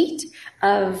suite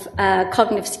of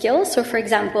cognitive skills. So, for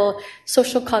example,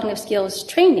 social cognitive skills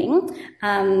training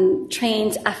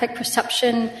trains affect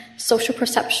perception, social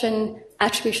perception,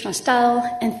 attributional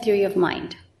style, and theory of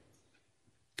mind.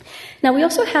 Now, we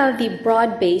also have the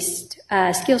broad-based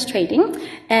skills training,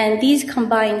 and these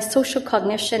combine social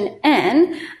cognition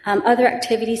and other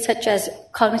activities such as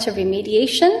cognitive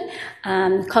remediation,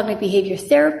 cognitive behavior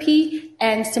therapy,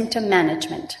 and symptom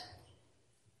management.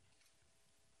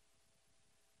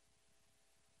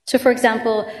 So, for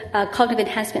example, cognitive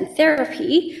enhancement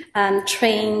therapy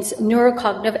trains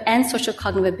neurocognitive and social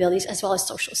cognitive abilities as well as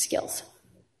social skills.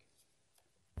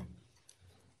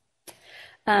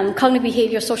 Cognitive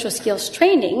behavior social skills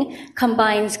training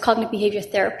combines cognitive behavior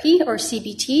therapy, or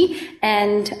CBT,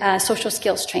 and social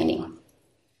skills training.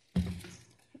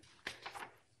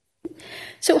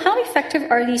 So how effective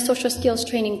are these social skills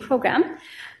training programs?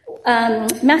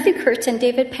 Matthew Kurtz and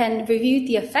David Penn reviewed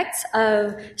the effects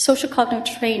of social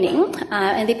cognitive training,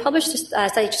 and they published this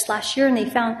study just last year, and they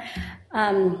found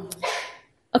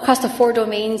across the 4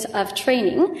 domains of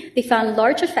training, they found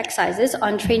large effect sizes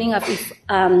on training of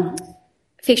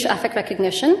facial affect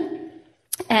recognition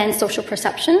and social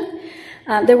perception.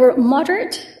 There were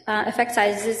moderate effect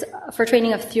sizes for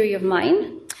training of theory of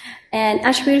mind, and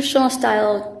attributional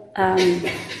style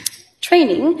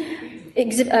training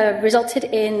resulted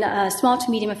in small to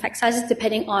medium effect sizes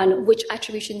depending on which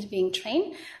attribution is being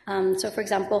trained. So, for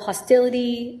example,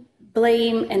 hostility,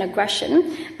 blame, and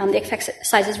aggression, the effect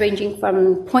sizes ranging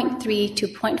from 0.3 to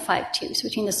 0.52, so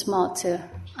between the small to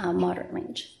moderate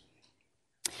range.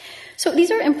 So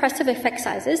these are impressive effect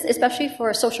sizes, especially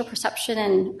for social perception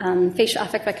and facial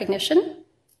affect recognition.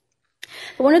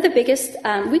 But one of the biggest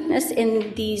weaknesses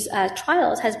in these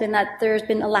trials has been that there's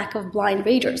been a lack of blind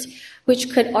raters,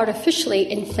 which could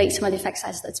artificially inflate some of the effect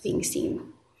sizes that's being seen.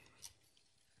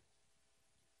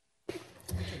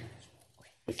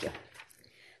 Thank you.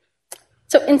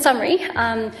 So in summary,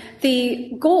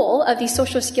 the goal of the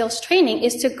social skills training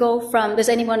is to go from, does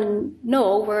anyone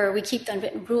know where we keep the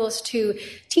unwritten rules, to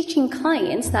teaching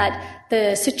clients that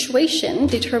the situation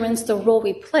determines the role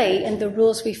we play and the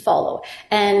rules we follow.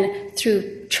 And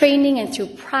through training and through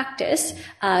practice,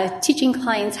 teaching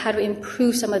clients how to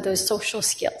improve some of those social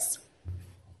skills.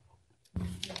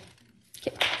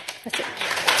 Okay, that's it.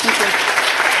 Thank you.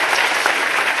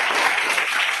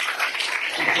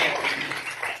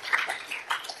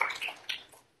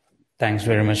 Thanks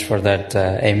very much for that,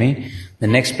 Amy. The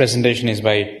next presentation is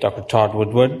by Dr. Todd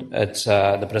Woodward. It's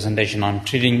the presentation on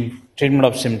treatment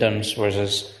of symptoms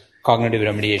versus cognitive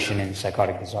remediation in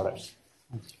psychotic disorders.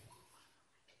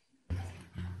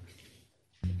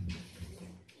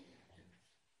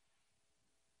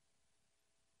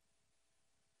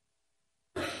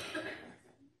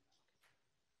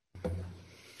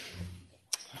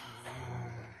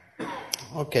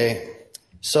 Okay,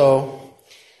 so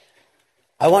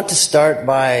I want to start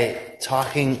by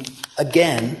talking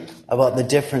again about the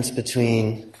difference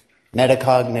between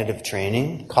metacognitive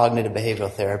training, cognitive behavioral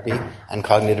therapy, and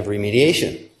cognitive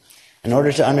remediation. In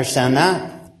order to understand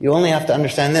that, you only have to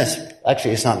understand this.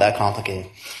 Actually, it's not that complicated.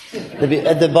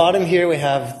 At the bottom here, we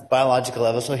have biological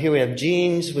levels. So here we have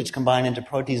genes, which combine into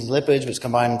proteins and lipids, which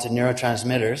combine into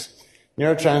neurotransmitters.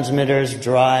 Neurotransmitters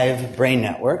drive brain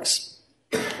networks.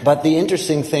 But the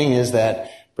interesting thing is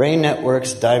that brain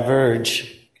networks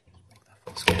diverge.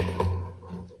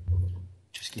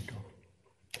 Just keep going.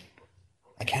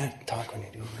 I can't talk when you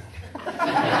do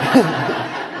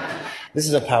that. This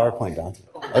is a PowerPoint document.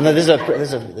 Oh no, this is a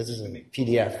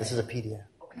PDF. This is a PDF.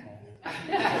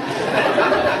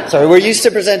 Sorry, we're used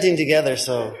to presenting together,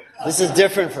 so this is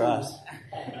different for us.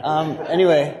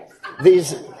 Anyway,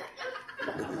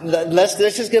 let's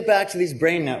just get back to these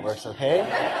brain networks, okay?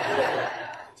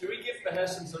 Do we give Mahesh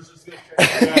some social skills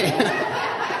training?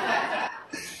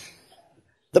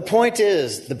 The point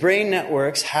is, the brain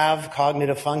networks have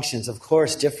cognitive functions. Of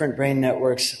course, different brain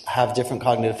networks have different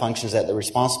cognitive functions that they're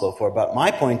responsible for. But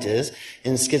my point is,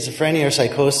 in schizophrenia or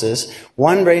psychosis,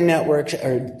 some brain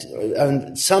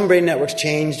networks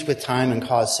changed with time and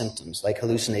caused symptoms, like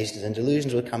hallucinations and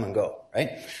delusions would come and go,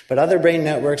 right? But other brain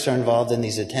networks are involved in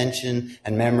these attention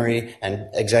and memory and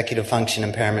executive function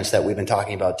impairments that we've been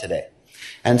talking about today.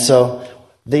 And so,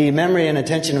 the memory and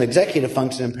attention and executive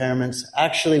function impairments,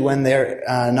 actually, when they're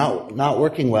not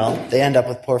working well, they end up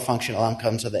with poor functional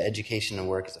outcomes, so the education and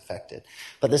work is affected.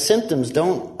 But the symptoms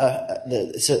don't,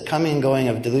 the coming and going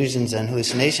of delusions and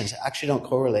hallucinations actually don't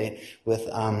correlate with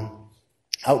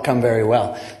outcome very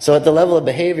well. So at the level of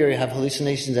behavior, you have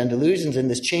hallucinations and delusions in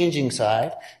this changing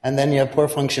side, and then you have poor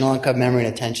functional outcome, memory,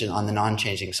 and attention on the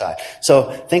non-changing side.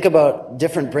 So think about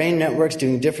different brain networks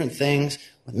doing different things.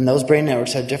 And those brain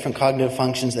networks have different cognitive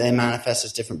functions. They manifest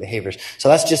as different behaviors. So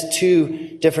that's just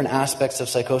two different aspects of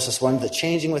psychosis. One that's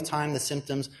changing with time, the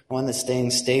symptoms. One that's staying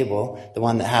stable, the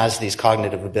one that has these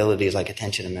cognitive abilities like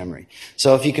attention and memory.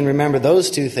 So if you can remember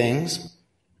those two things,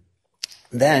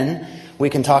 then we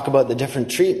can talk about the different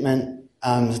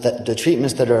the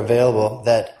treatments that are available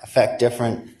that affect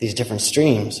these different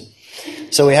streams.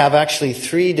 So we have actually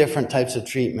 3 different types of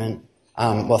treatment.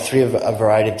 3 of a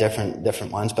variety of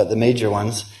different ones, but the major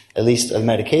ones, at least of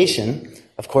medication,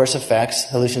 of course, affects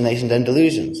hallucinations and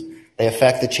delusions. They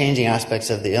affect the changing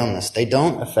aspects of the illness. They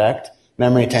don't affect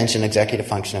memory, attention, executive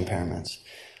function impairments.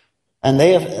 And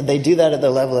they do that at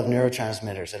the level of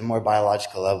neurotransmitters, at a more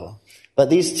biological level. But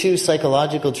these 2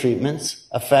 psychological treatments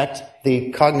affect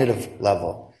the cognitive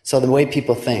level, so the way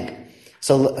people think.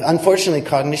 So unfortunately,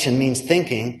 cognition means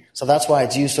thinking, so that's why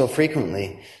it's used so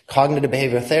frequently. Cognitive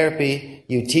behavioral therapy,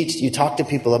 you talk to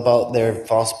people about their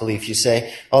false belief. You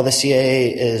say, oh, you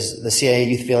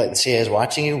feel like the CIA is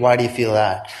watching you? Why do you feel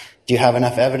that? Do you have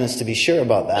enough evidence to be sure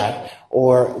about that?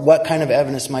 Or what kind of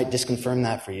evidence might disconfirm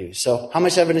that for you? So how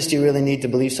much evidence do you really need to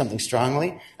believe something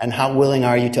strongly? And how willing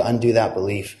are you to undo that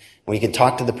belief? We can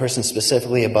talk to the person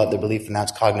specifically about their belief, and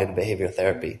that's cognitive behavioral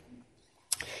therapy.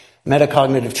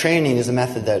 Metacognitive training is a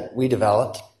method that we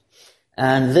developed.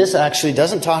 And this actually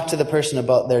doesn't talk to the person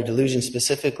about their delusion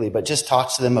specifically, but just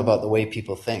talks to them about the way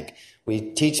people think. We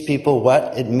teach people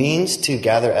what it means to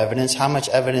gather evidence, how much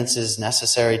evidence is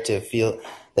necessary to feel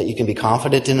that you can be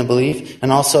confident in a belief,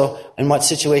 and also in what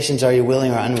situations are you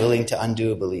willing or unwilling to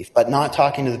undo a belief, but not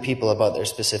talking to the people about their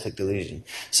specific delusion.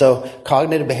 So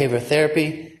cognitive behavioral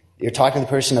therapy, you're talking to the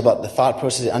person about the thought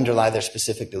process that underlie their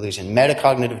specific delusion.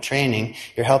 Metacognitive training,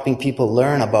 you're helping people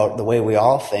learn about the way we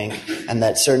all think and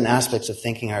that certain aspects of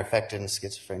thinking are affected in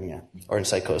schizophrenia or in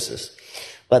psychosis.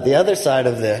 But the other side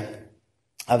of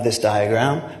this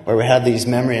diagram, where we have these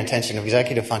memory, attention, and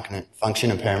executive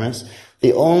function impairments,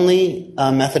 the only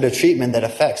method of treatment that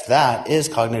affects that is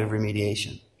cognitive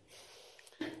remediation.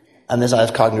 And this has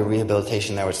cognitive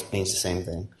rehabilitation there, which means the same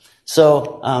thing.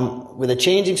 So, with the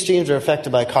changing streams are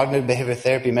affected by cognitive behavioral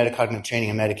therapy, metacognitive training,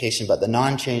 and medication, but the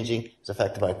non-changing is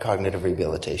affected by cognitive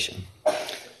rehabilitation.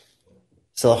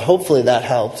 So hopefully that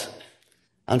helped.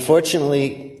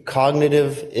 Unfortunately,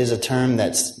 cognitive is a term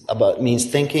means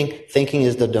thinking. Thinking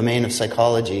is the domain of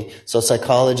psychology. So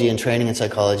psychology and training in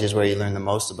psychology is where you learn the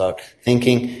most about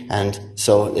thinking, and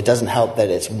so it doesn't help that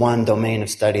it's one domain of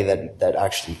study that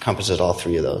actually encompasses all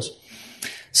 3 of those.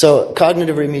 So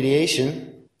cognitive remediation,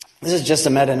 this is just a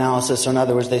meta-analysis, so in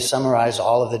other words, they summarize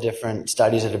all of the different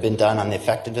studies that have been done on the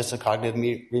effectiveness of cognitive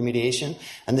remediation,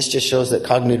 and this just shows that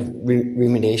cognitive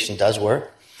remediation does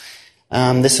work.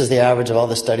 This is the average of all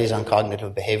the studies on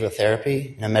cognitive behavioral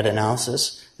therapy in a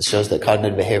meta-analysis. This shows that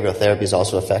cognitive behavioral therapy is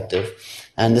also effective.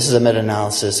 And this is a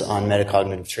meta-analysis on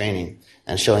metacognitive training.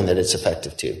 and showing that it's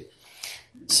effective too.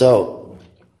 So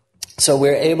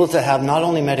we're able to have not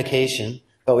only medication,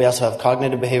 but we also have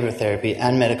cognitive behavioral therapy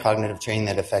and metacognitive training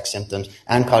that affects symptoms,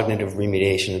 and cognitive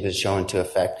remediation that is shown to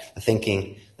affect the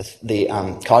thinking, the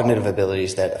cognitive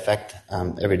abilities that affect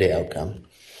everyday outcome.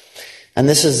 And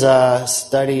this is a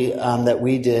study that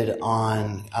we did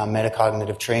on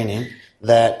metacognitive training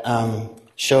that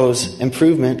shows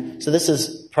improvement. So this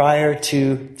is prior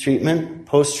to treatment,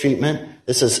 post-treatment.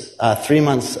 This is 3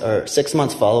 months or 6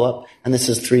 months follow-up, and this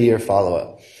is 3-year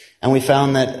follow-up. And we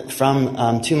found that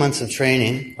from 2 months of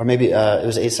training, or maybe it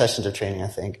was 8 sessions of training, I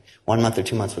think, 1 month or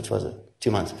 2 months, which was it?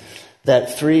 2 months.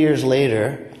 That 3 years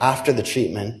later, after the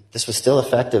treatment, this was still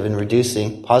effective in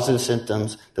reducing positive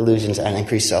symptoms, delusions, and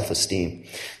increased self-esteem.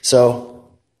 So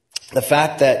the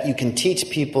fact that you can teach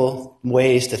people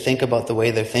ways to think about the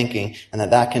way they're thinking, and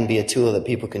that can be a tool that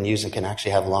people can use and can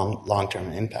actually have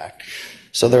long-term impact.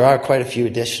 So there are quite a few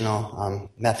additional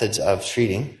methods of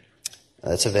treating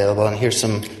that's available. And here's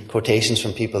some quotations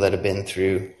from people that have been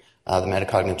through the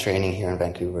metacognitive training here in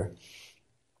Vancouver.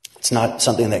 It's not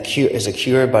something that is a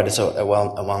cure, but it's a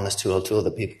wellness tool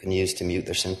that people can use to mute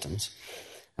their symptoms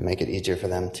and make it easier for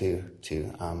them to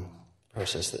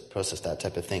process that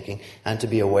type of thinking, and to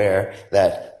be aware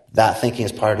that thinking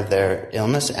is part of their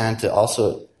illness, and to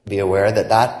also be aware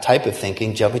that type of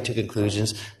thinking, jumping to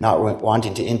conclusions, not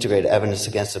wanting to integrate evidence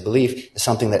against a belief, is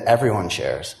something that everyone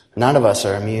shares. None of us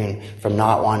are immune from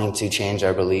not wanting to change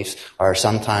our beliefs, or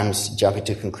sometimes jumping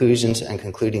to conclusions and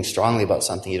concluding strongly about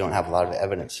something you don't have a lot of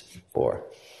evidence for.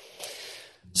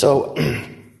 So,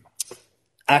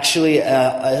 actually,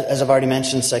 as I've already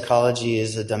mentioned, psychology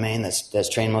is a domain that's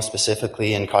trained most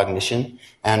specifically in cognition.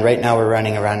 And right now we're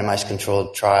running a randomized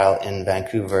controlled trial in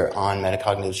Vancouver on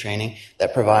metacognitive training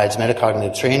that provides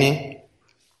metacognitive training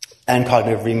and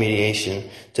cognitive remediation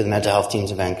to the mental health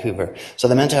teams in Vancouver. So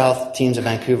the mental health teams in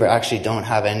Vancouver actually don't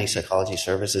have any psychology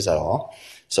services at all.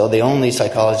 So the only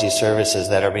psychology services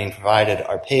that are being provided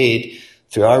are paid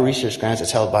through our research grants.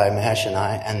 It's held by Mahesh and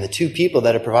I, and the two people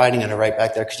that are providing it are right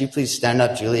back there. Could you please stand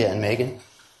up, Julia and Megan?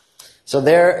 So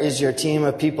there is your team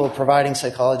of people providing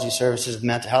psychology services to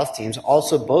mental health teams.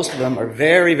 Also, both of them are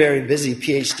very, very busy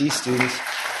PhD students.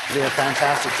 They do a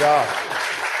fantastic job.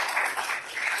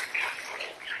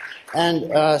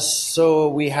 And so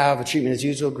we have a treatment as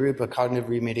usual group, a cognitive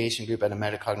remediation group, and a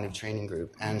metacognitive training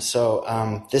group. And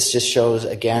so this just shows,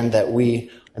 again, that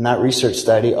we, in that research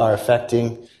study, are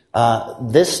affecting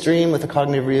this stream with the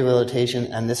cognitive rehabilitation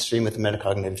and this stream with the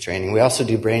metacognitive training. We also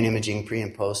do brain imaging pre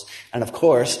and post. And of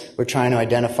course, we're trying to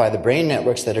identify the brain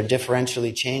networks that are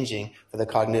differentially changing for the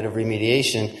cognitive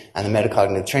remediation and the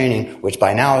metacognitive training, which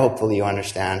by now, hopefully you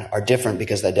understand, are different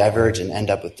because they diverge and end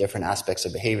up with different aspects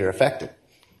of behavior affected.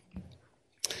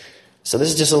 So this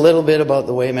is just a little bit about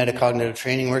the way metacognitive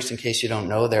training works. In case you don't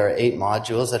know, there are 8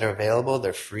 modules that are available.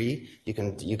 They're free. You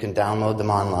can download them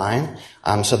online.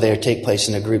 So they take place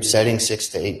in a group setting, 6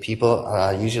 to 8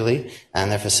 people usually,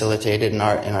 and they're facilitated. In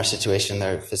our situation,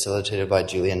 they're facilitated by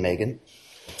Julie and Megan.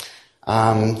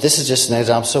 This is just an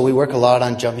example. So we work a lot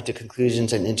on jumping to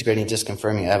conclusions and integrating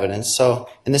disconfirming evidence. So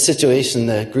in this situation,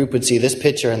 the group would see this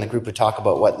picture, and the group would talk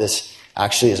about what this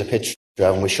actually is a picture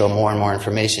of, and we show more and more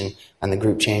information, and the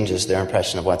group changes their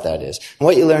impression of what that is. And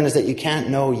what you learn is that you can't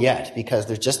know yet, because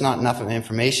there's just not enough of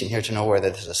information here to know whether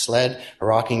there's a sled, a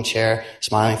rocking chair,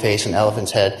 smiling face, an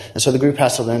elephant's head. And so the group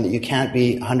has to learn that you can't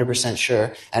be 100%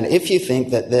 sure. And if you think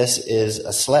that this is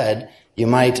a sled, you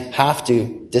might have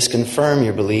to disconfirm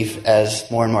your belief as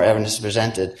more and more evidence is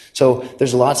presented. So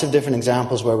there's lots of different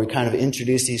examples where we kind of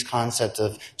introduce these concepts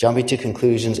of jumping to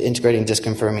conclusions, integrating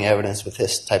disconfirming evidence with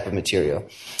this type of material.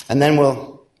 And then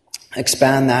we'll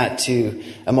expand that to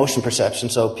emotion perception.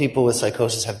 So people with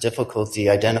psychosis have difficulty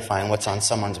identifying what's on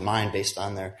someone's mind based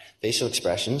on their facial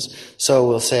expressions. So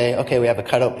we'll say, okay, we have a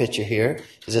cutout picture here.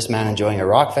 Is this man enjoying a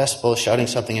rock festival, shouting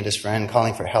something at his friend,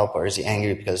 calling for help, or is he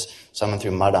angry because someone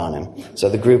threw mud on him? So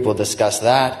the group will discuss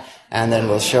that, and then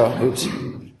we'll show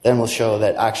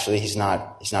that actually he's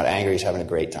not angry, he's having a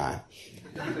great time.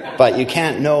 But you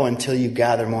can't know until you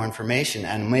gather more information,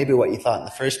 and maybe what you thought in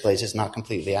the first place is not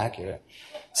completely accurate.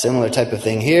 Similar type of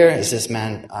thing here. Is this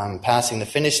man passing the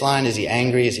finish line? Is he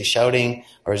angry? Is he shouting?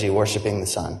 Or is he worshiping the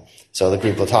sun? So the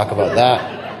group will talk about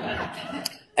that.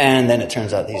 And then it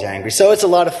turns out he's angry. So it's a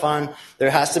lot of fun. There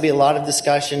has to be a lot of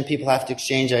discussion. People have to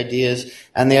exchange ideas.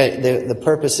 And the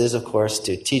purpose is, of course,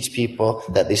 to teach people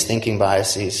that these thinking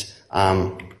biases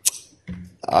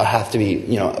have to be,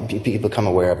 people become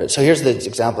aware of it. So here's the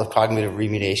example of cognitive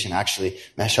remediation. Actually,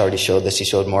 Mesh already showed this. He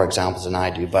showed more examples than I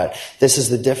do. But this is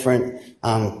the different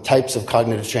types of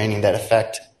cognitive training that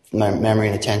affect memory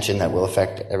and attention that will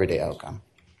affect everyday outcome.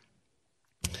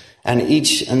 And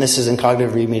this is in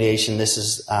cognitive remediation, this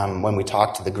is when we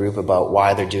talk to the group about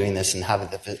why they're doing this and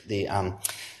have the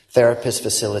therapist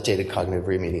facilitated cognitive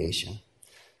remediation.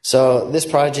 So this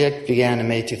project began in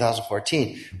May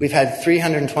 2014. We've had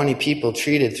 320 people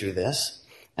treated through this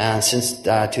since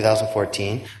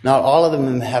 2014. Not all of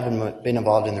them have been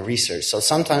involved in the research. So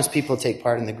sometimes people take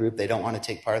part in the group. They don't want to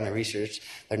take part in the research.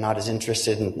 They're not as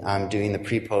interested in doing the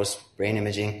pre-post brain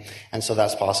imaging. And so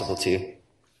that's possible too.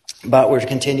 But we're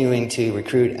continuing to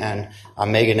recruit, and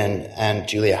Megan and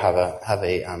Julia have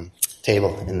a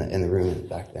table in the room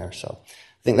back there. So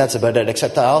I think that's about it,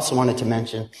 except I also wanted to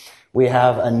mention we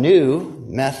have a new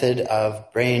method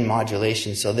of brain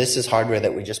modulation. So this is hardware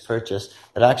that we just purchased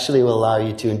that actually will allow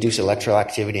you to induce electrical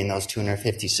activity in those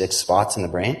 256 spots in the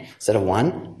brain instead of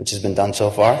one, which has been done so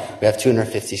far. We have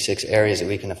 256 areas that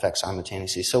we can affect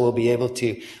simultaneously. So we'll be able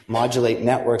to modulate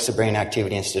networks of brain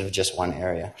activity instead of just one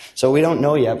area. So we don't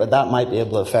know yet, but that might be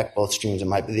able to affect both streams. It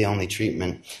might be the only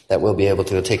treatment that we'll be able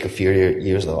to. It'll take a few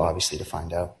years, though, obviously, to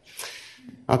find out.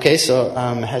 Okay, so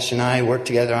Mahesh and I worked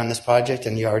together on this project,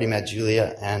 and you already met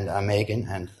Julia and Megan,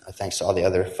 and thanks to all the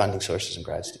other funding sources and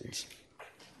grad students.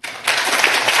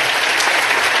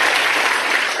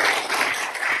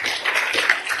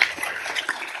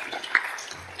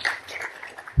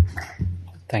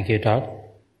 Thank you, Todd.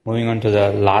 Moving on to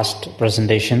the last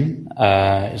presentation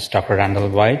is Dr. Randall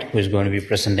White, who is going to be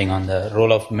presenting on the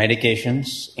role of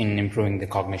medications in improving the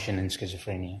cognition in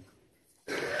schizophrenia.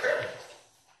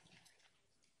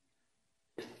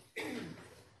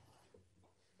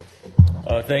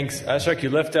 Thanks. Ashok, you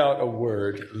left out a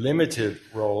word, limited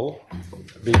role,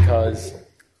 because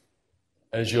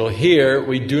as you'll hear,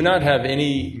 we do not have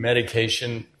any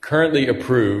medication currently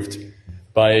approved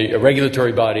by a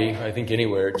regulatory body, I think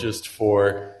anywhere, just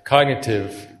for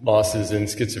cognitive losses in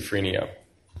schizophrenia.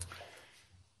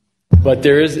 But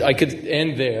there is, I could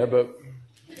end there, but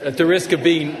at the risk of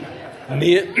being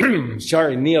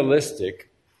nihilistic,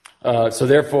 so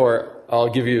therefore I'll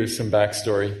give you some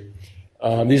backstory.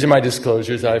 These are my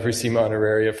disclosures. I've received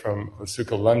honoraria from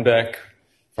Otsuka Lundbeck,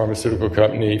 pharmaceutical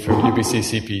company, from UBC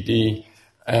CPD,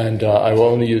 and I will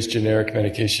only use generic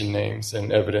medication names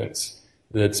and evidence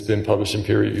that's been published in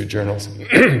peer-reviewed journals.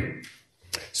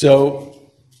 So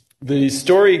the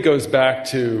story goes back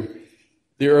to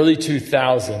the early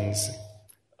 2000s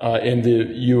in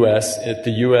the U.S., at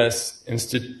the U.S.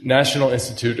 National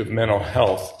Institute of Mental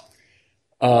Health.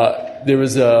 There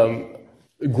was a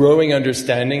growing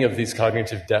understanding of these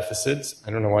cognitive deficits. I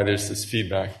don't know why there's this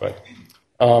feedback, but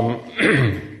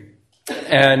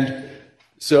and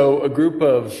so a group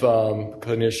of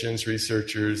clinicians,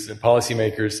 researchers, and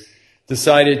policymakers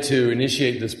decided to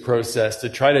initiate this process to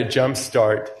try to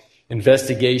jumpstart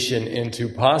investigation into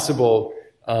possible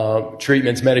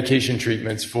treatments, medication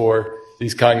treatments for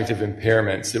these cognitive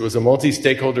impairments. It was a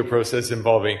multi-stakeholder process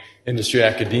involving industry,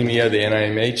 academia, the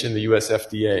NIMH, and the US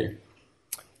FDA.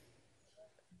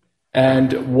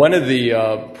 And one of the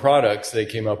products they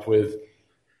came up with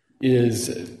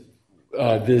is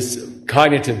this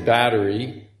cognitive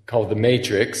battery called the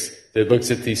Matrix that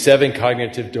looks at the 7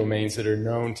 cognitive domains that are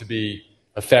known to be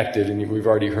affected, and we've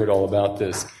already heard all about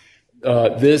this.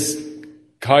 This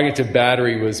cognitive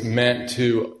battery was meant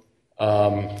to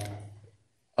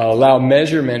allow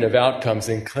measurement of outcomes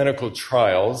in clinical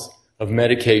trials of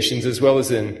medications as well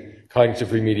as in cognitive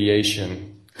remediation.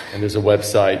 And there's a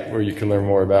website where you can learn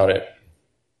more about it.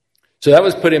 So that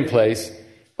was put in place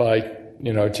by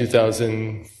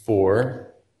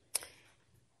 2004.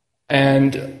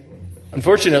 And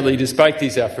unfortunately, despite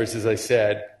these efforts, as I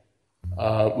said,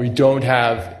 we don't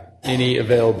have any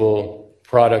available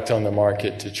product on the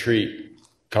market to treat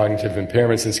cognitive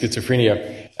impairments in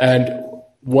schizophrenia. And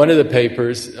one of the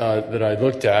papers that I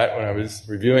looked at when I was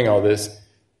reviewing all this,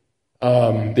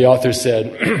 the author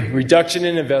said, reduction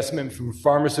in investment from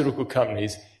pharmaceutical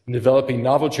companies in developing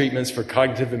novel treatments for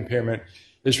cognitive impairment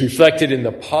is reflected in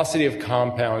the paucity of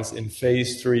compounds in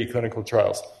phase 3 clinical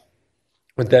trials.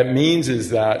 What that means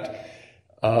is that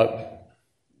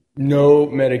no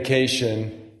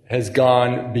medication has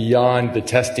gone beyond the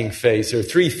testing phase. There are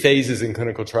 3 phases in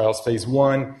clinical trials. Phase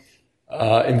 1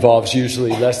 involves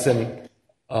usually less than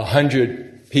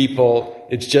 100 people.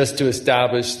 It's just to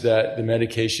establish that the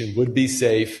medication would be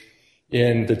safe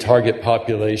in the target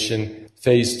population.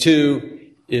 Phase 2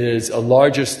 is a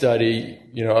larger study,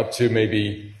 up to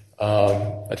maybe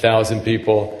 1,000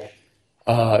 people,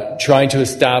 trying to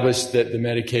establish that the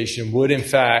medication would in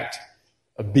fact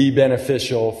be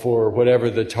beneficial for whatever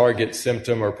the target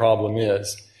symptom or problem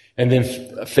is. And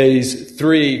then phase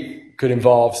 3 could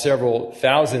involve several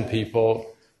thousand people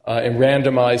in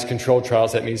randomized controlled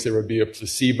trials. That means there would be a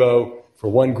placebo for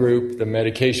one group, the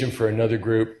medication for another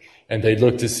group, and they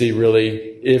look to see really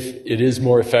if it is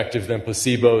more effective than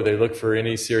placebo. They look for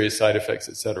any serious side effects,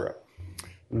 etc.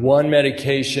 One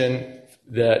medication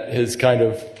that has kind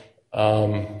of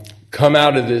come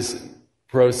out of this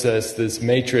process, this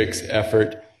matrix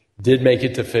effort, did make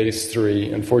it to phase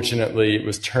 3. Unfortunately, it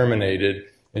was terminated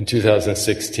in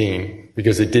 2016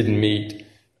 because it didn't meet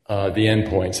the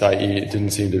endpoints, i.e. it didn't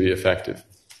seem to be effective.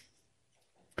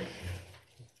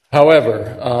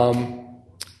 However,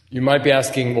 you might be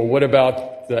asking, well, what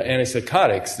about the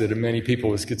antipsychotics that many people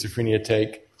with schizophrenia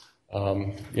take,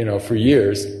 for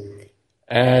years?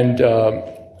 And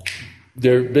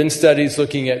there have been studies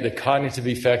looking at the cognitive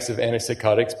effects of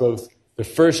antipsychotics, both the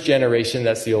first generation,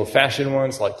 that's the old-fashioned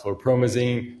ones like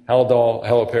chlorpromazine, Haldol,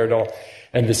 haloperidol,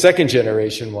 and the second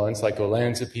generation ones like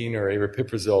olanzapine or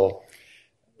aripiprazole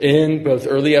in both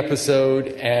early episode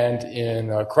and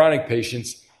in chronic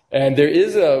patients. And there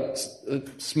is a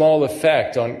small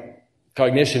effect on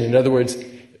cognition. In other words,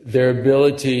 their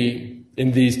ability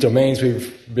in these domains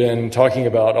we've been talking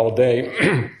about all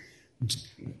day,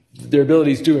 their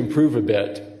abilities do improve a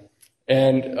bit.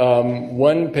 And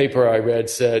one paper I read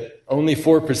said only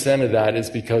 4% of that is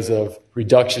because of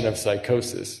reduction of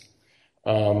psychosis.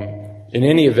 In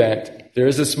any event, there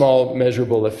is a small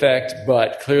measurable effect,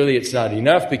 but clearly it's not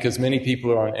enough because many people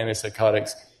who are on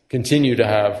antipsychotics continue to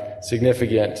have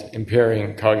significant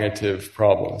impairing cognitive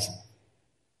problems.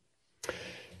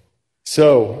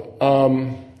 So,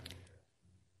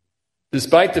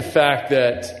 despite the fact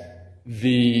that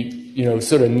the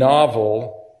sort of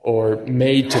novel or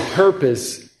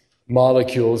made-to-purpose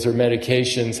molecules or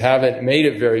medications haven't made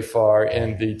it very far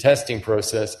in the testing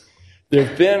process, there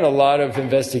have been a lot of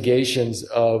investigations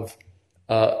of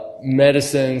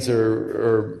medicines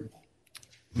or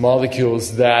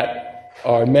molecules that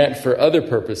are meant for other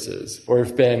purposes or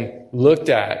have been looked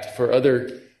at for other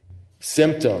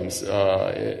symptoms,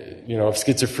 of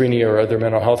schizophrenia or other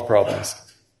mental health problems.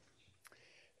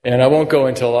 And I won't go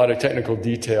into a lot of technical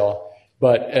detail,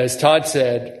 but as Todd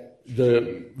said,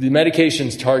 the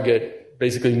medications target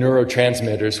basically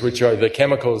neurotransmitters, which are the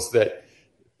chemicals that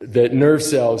nerve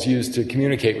cells use to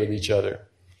communicate with each other.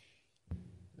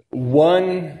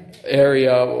 One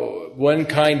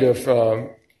kind of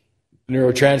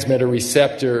neurotransmitter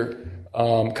receptor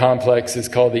complex is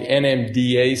called the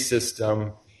NMDA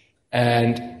system,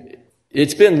 and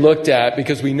it's been looked at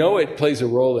because we know it plays a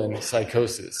role in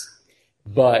psychosis.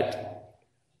 But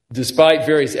despite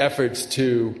various efforts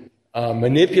to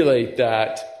manipulate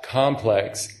that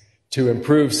complex to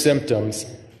improve symptoms,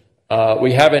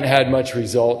 we haven't had much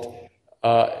result,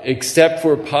 except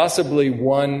for possibly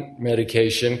one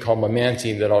medication called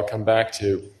memantine that I'll come back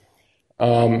to.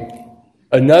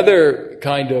 Another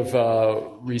kind of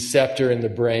receptor in the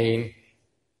brain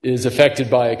is affected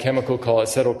by a chemical called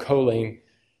acetylcholine,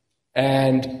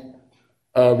 and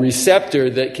a receptor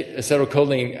that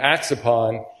acetylcholine acts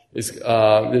upon is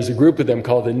there's a group of them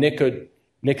called the nicotinic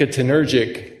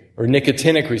or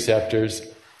nicotinic receptors.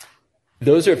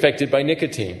 Those are affected by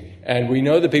nicotine. And we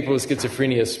know that people with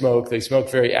schizophrenia smoke. They smoke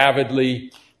very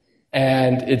avidly.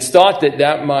 And it's thought that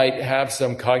that might have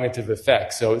some cognitive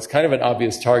effects. So it's kind of an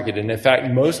obvious target. And in fact,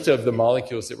 most of the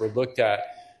molecules that were looked at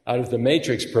out of the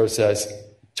matrix process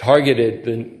targeted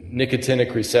the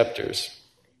nicotinic receptors.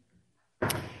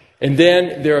 And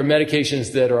then there are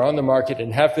medications that are on the market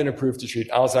and have been approved to treat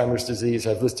Alzheimer's disease.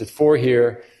 I've listed 4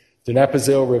 here: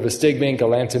 donepezil, rivastigmine,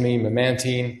 galantamine,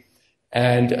 memantine.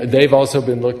 And they've also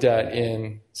been looked at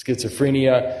in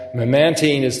schizophrenia.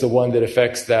 Memantine is the one that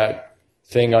affects that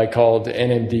thing I called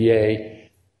NMDA.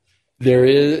 There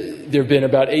have been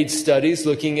about 8 studies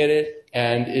looking at it,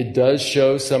 and it does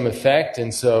show some effect.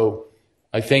 And so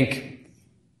I think,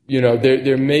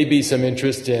 there may be some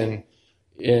interest in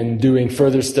doing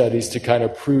further studies to kind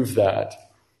of prove that.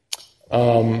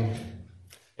 And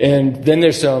then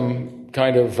there's some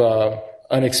kind of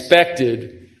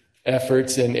unexpected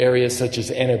efforts in areas such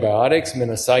as antibiotics,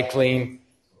 minocycline,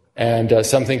 and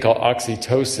something called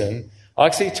oxytocin.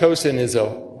 Oxytocin is a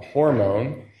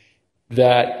hormone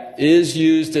that is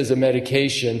used as a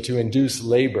medication to induce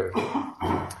labor.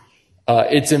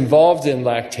 It's involved in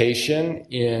lactation,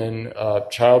 in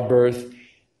childbirth,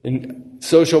 in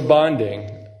social bonding,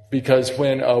 because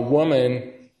when a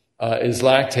woman is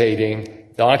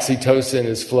lactating, the oxytocin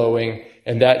is flowing,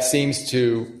 and that seems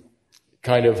to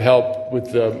kind of help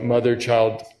with the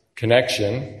mother-child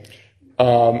connection.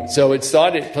 So it's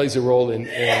thought it plays a role in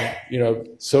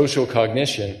social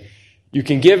cognition. You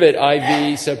can give it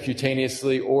IV,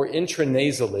 subcutaneously, or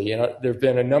intranasally. There have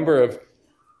been a number of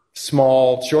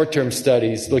small, short-term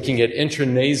studies looking at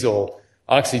intranasal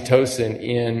oxytocin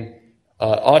in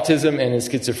autism and in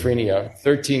schizophrenia,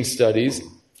 13 studies.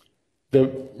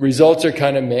 The results are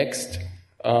kind of mixed,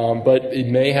 but it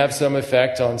may have some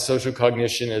effect on social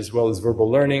cognition as well as verbal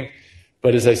learning.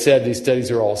 But as I said, these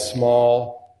studies are all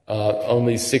small,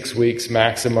 only 6 weeks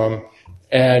maximum.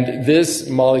 And this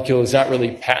molecule is not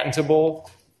really patentable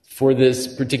for this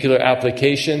particular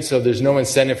application, so there's no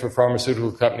incentive for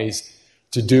pharmaceutical companies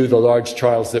to do the large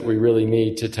trials that we really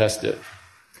need to test it.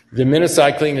 The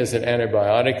minocycline is an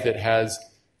antibiotic that has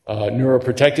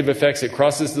neuroprotective effects. It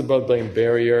crosses the blood-brain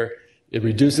barrier. It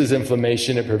reduces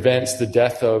inflammation. It prevents the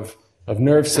death of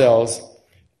nerve cells.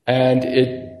 And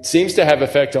it seems to have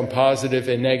effect on positive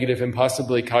and negative and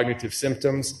possibly cognitive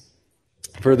symptoms.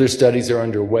 Further studies are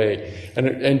underway.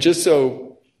 And just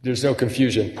so there's no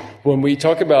confusion, when we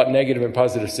talk about negative and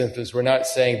positive symptoms, we're not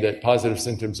saying that positive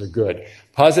symptoms are good.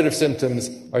 Positive symptoms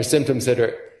are symptoms that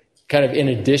are kind of in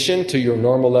addition to your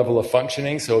normal level of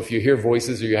functioning. So if you hear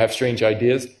voices or you have strange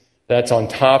ideas, that's on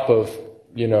top of,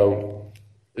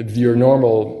 your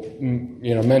normal,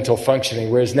 mental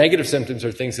functioning. Whereas negative symptoms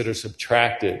are things that are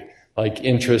subtracted, like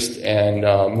interest and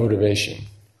motivation.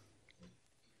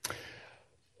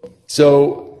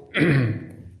 So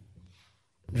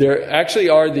there actually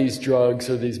are these drugs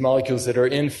or these molecules that are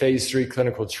in phase 3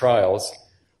 clinical trials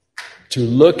to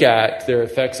look at their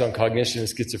effects on cognition and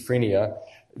schizophrenia.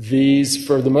 These,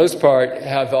 for the most part,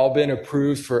 have all been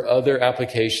approved for other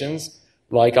applications,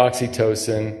 like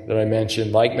oxytocin that I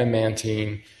mentioned, like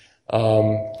memantine.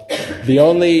 The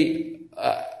only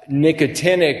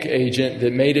nicotinic agent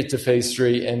that made it to phase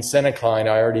 3, and Senecline,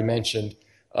 I already mentioned,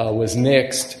 was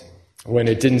nixed when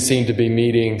it didn't seem to be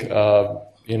meeting, the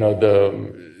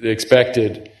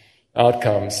expected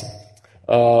outcomes.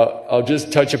 I'll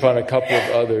just touch upon a couple of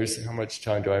others. How much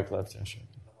time do I have left, Ashok?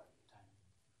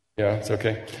 Yeah, it's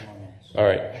okay? All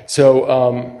right.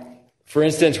 So, for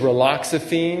instance,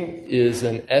 raloxifene is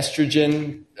an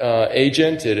estrogen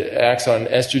agent. It acts on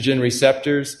estrogen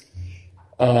receptors.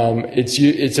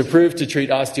 It's approved to treat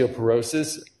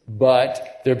osteoporosis,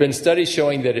 but there have been studies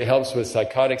showing that it helps with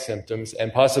psychotic symptoms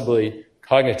and possibly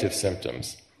cognitive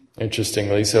symptoms,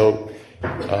 interestingly. So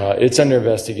it's under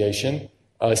investigation.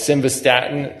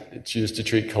 Simvastatin, it's used to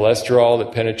treat cholesterol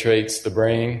that penetrates the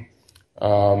brain.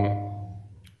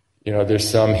 There's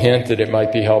some hint that it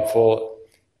might be helpful.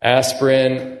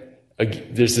 Aspirin,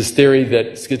 there's this theory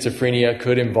that schizophrenia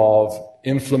could involve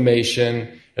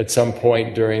inflammation at some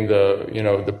point during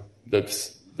the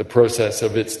process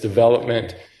of its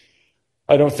development.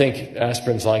 I don't think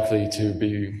aspirin's likely to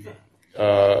be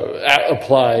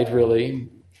applied, really,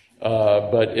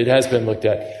 but it has been looked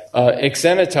at.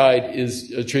 Exenatide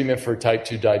is a treatment for type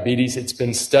 2 diabetes. It's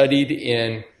been studied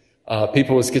in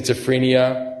people with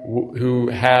schizophrenia who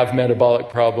have metabolic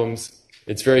problems.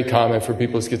 It's very common for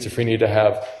people with schizophrenia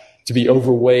to be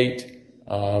overweight,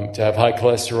 to have high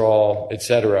cholesterol,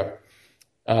 etc.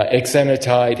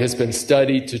 Exenatide has been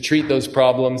studied to treat those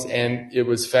problems, and it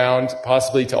was found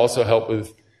possibly to also help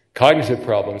with cognitive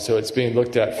problems. So it's being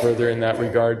looked at further in that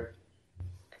regard.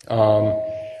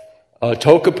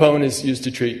 Tolcapone is used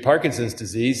to treat Parkinson's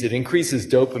disease. It increases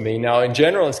dopamine. Now, in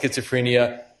general, in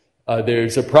schizophrenia,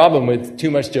 there's a problem with too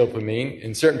much dopamine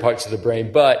in certain parts of the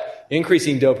brain, but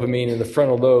increasing dopamine in the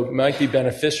frontal lobe might be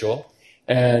beneficial,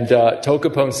 and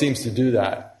tolcapone seems to do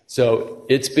that. So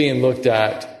it's being looked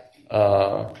at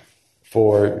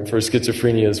for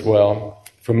schizophrenia as well.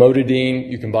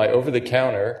 Famotidine, you can buy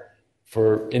over-the-counter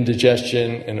for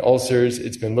indigestion and ulcers.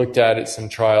 It's been looked at in some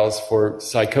trials for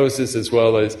psychosis, as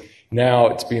well as now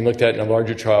it's being looked at in a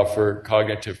larger trial for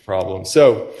cognitive problems.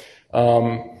 So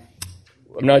I'm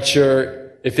not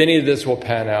sure if any of this will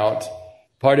pan out.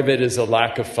 Part of it is a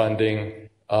lack of funding,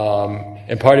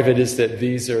 and part of it is that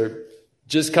these are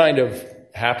just kind of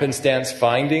happenstance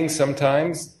findings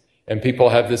sometimes, and people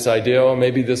have this idea, oh,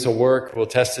 maybe this will work, we'll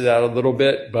test it out a little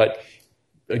bit, but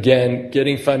again,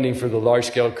 getting funding for the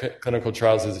large-scale clinical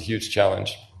trials is a huge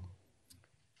challenge.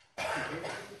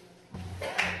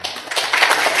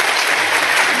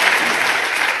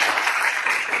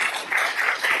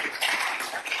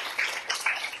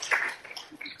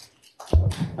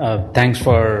 Thanks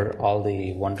for all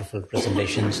the wonderful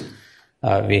presentations.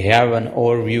 We have an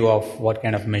overview of what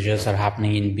kind of measures are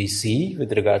happening in BC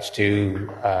with regards to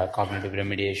cognitive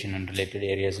remediation and related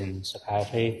areas in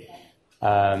psychiatry.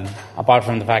 Apart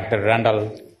from the fact that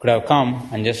Randall could have come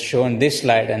and just shown this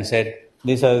slide and said,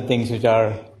 these are the things which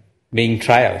are being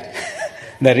trialed.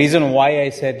 The reason why I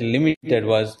said limited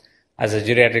was, as a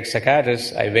geriatric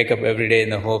psychiatrist, I wake up every day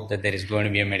in the hope that there is going to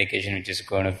be a medication which is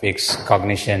going to fix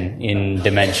cognition in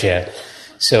dementia.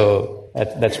 So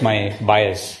that's my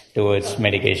bias towards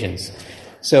medications.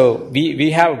 So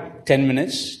we have 10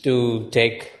 minutes to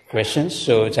take questions.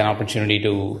 So it's an opportunity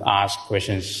to ask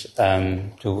questions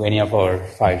to any of our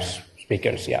 5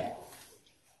 speakers. Yeah.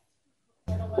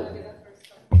 I'm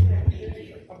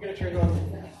going to turn on.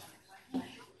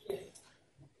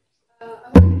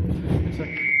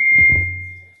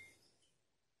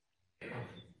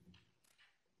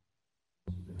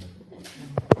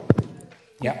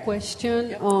 Yeah.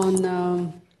 Question on,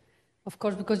 of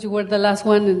course, because you were the last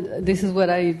one, and this is what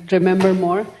I remember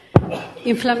more.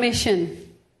 Inflammation.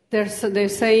 They're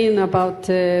saying about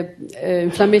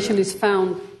inflammation is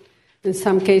found in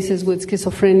some cases with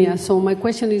schizophrenia. So my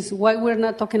question is, why we're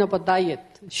not talking about diet,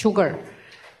 sugar,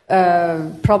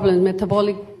 problems,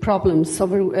 metabolic problems,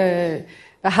 that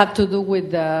have to do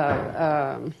with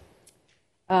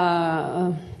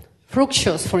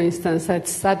fructose, for instance,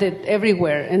 that's added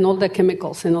everywhere, and all the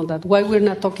chemicals and all that. Why we're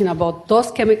not talking about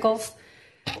those chemicals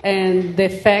and the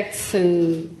effects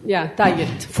and,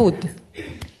 diet, food?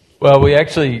 Well, we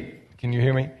actually, can you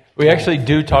hear me? We actually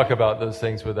do talk about those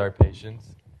things with our patients.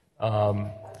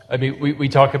 We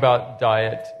talk about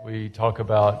diet, we talk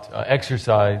about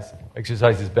exercise.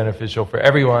 Exercise is beneficial for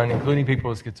everyone, including people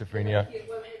with schizophrenia.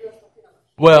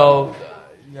 Well,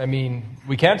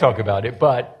 we can talk about it,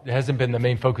 but it hasn't been the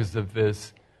main focus of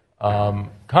this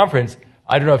conference.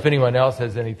 I don't know if anyone else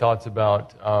has any thoughts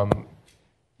about,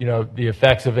 the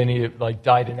effects of any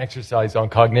diet and exercise on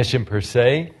cognition per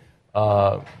se.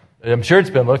 I'm sure it's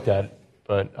been looked at,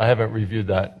 but I haven't reviewed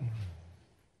that.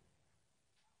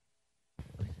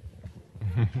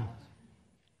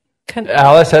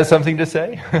 Alice has something to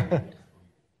say?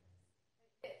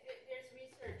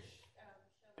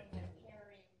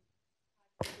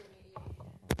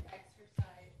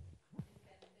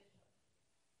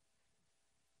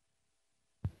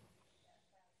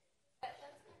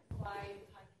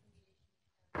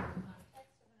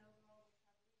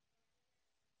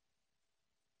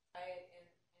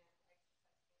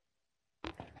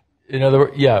 In other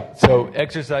words, so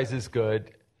exercise is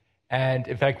good. And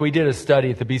in fact, we did a study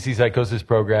at the BC Psychosis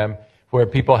program where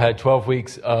people had 12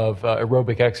 weeks of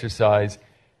aerobic exercise,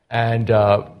 and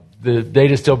the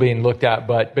data is still being looked at.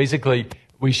 But basically,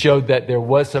 we showed that there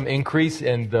was some increase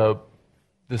in the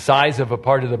size of a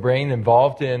part of the brain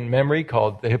involved in memory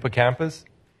called the hippocampus.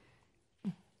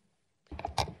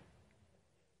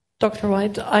 Dr.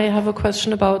 White, I have a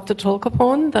question about the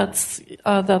tolcapone that's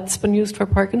been used for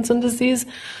Parkinson's disease.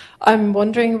 I'm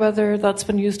wondering whether that's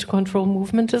been used to control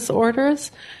movement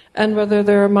disorders and whether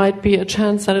there might be a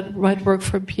chance that it might work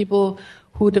for people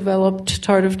who developed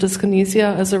tardive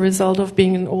dyskinesia as a result of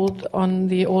being on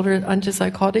the older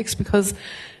antipsychotics, because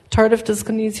tardive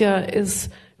dyskinesia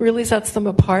really sets them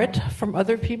apart from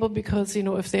other people because,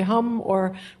 if they hum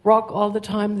or rock all the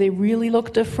time, they really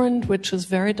look different, which is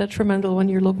very detrimental when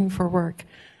you're looking for work.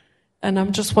 And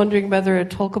I'm just wondering whether a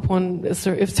tolcapone,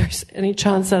 if there's any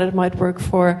chance that it might work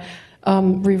for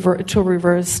to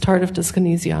reverse tardive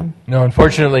dyskinesia. No,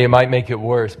 unfortunately, it might make it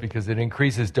worse because it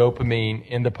increases dopamine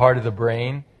in the part of the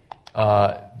brain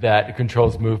that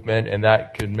controls movement, and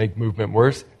that could make movement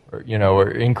worse, or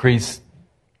increase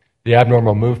the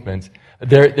abnormal movements.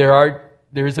 There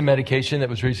is a medication that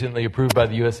was recently approved by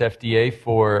the U.S. FDA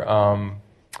for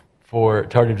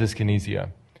tardive dyskinesia.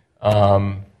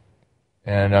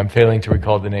 And I'm failing to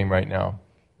recall the name right now,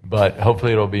 but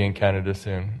hopefully it'll be in Canada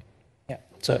soon. Yeah.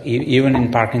 So even in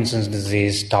Parkinson's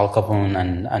disease, tolcapone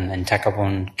and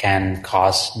entacapone can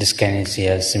cause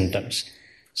dyskinesia symptoms.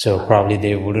 So probably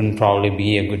they wouldn't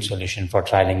be a good solution for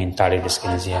trialing in tardive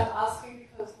dyskinesia. I'm asking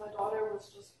because my daughter was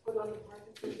just put on the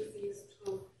Parkinson's disease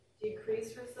to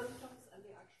decrease her symptoms, and they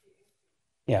actually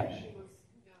increased.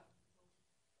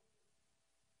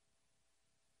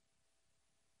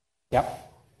 Yeah. Yep.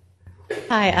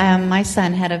 Hi, my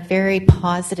son had a very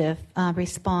positive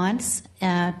response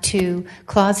to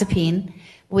clozapine.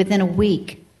 Within a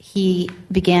week, he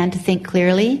began to think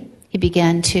clearly. He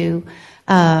began to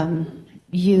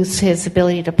use his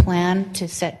ability to plan, to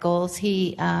set goals.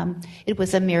 It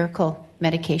was a miracle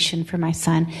medication for my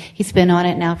son. He's been on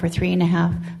it now for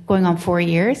 3.5, going on 4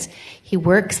 years. He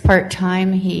works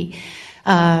part-time. He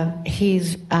has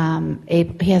his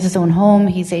own home.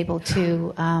 He's able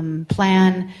to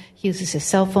plan. He uses his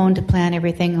cell phone to plan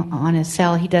everything on his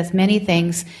cell. He does many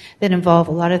things that involve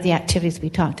a lot of the activities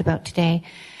we talked about today.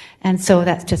 And so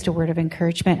that's just a word of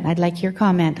encouragement. I'd like your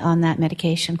comment on that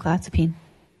medication, clozapine.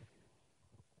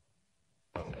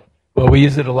 Well, we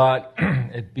use it a lot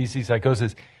at BC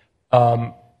Psychosis.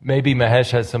 Maybe Mahesh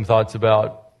has some thoughts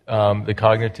about the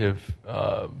cognitive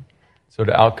sort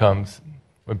of outcomes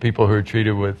when people who are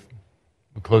treated with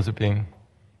clozapine,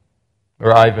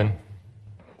 or Ivan.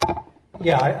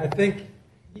 Yeah, I think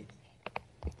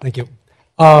Thank you.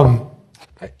 I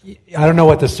don't know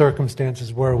what the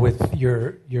circumstances were with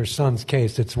your son's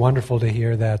case. It's wonderful to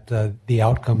hear that the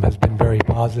outcome has been very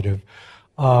positive.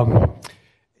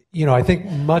 I think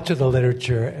much of the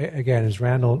literature, again, as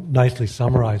Randall nicely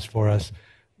summarized for us,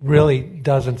 really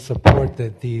doesn't support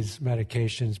that these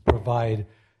medications provide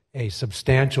a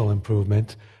substantial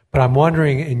improvement. But I'm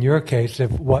wondering, in your case, if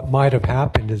what might have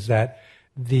happened is that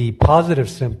the positive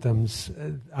symptoms,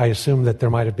 I assume that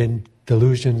there might have been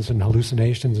delusions and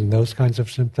hallucinations and those kinds of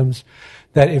symptoms,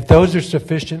 that if those are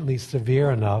sufficiently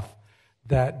severe enough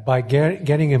that by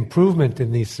getting improvement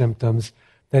in these symptoms,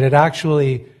 that it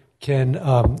actually can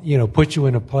put you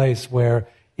in a place where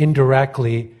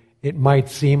indirectly it might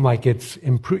seem like it's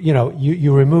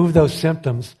you remove those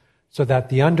symptoms so that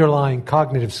the underlying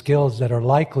cognitive skills that are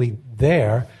likely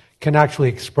there can actually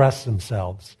express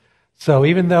themselves. So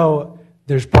even though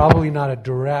there's probably not a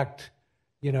direct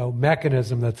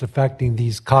mechanism that's affecting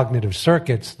these cognitive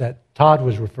circuits that Todd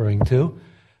was referring to,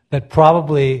 that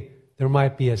probably there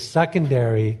might be a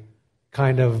secondary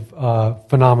kind of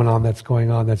phenomenon that's going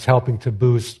on that's helping to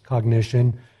boost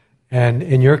cognition. And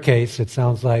in your case, it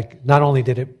sounds like not only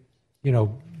did it,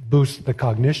 boost the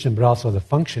cognition, but also the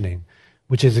functioning,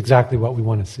 which is exactly what we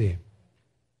want to see.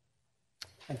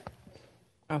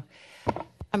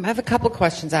 I have a couple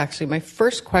questions, actually. My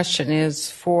first question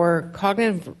is for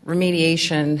cognitive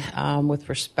remediation with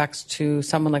respects to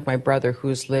someone like my brother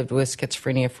who's lived with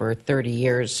schizophrenia for 30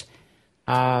 years,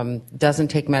 doesn't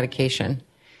take medication,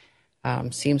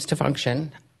 seems to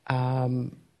function.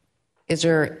 Is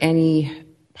there any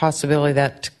possibility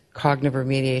that cognitive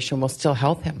remediation will still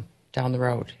help him down the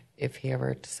road if he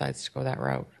ever decides to go that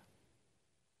route?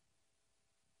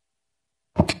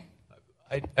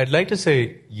 I'd like to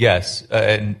say yes,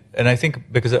 and I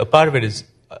think because a part of it is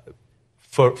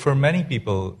for many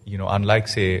people, unlike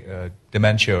say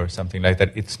dementia or something like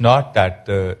that, it's not that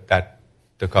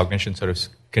the cognition sort of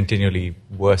continually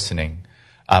worsening.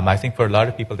 I think for a lot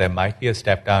of people there might be a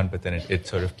step down, but then it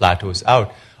sort of plateaus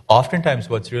out. Oftentimes,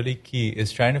 what's really key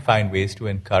is trying to find ways to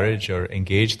encourage or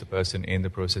engage the person in the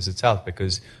process itself,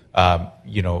 because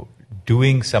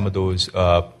doing some of those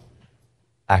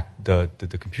the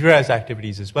computerized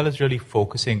activities, as well as really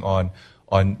focusing on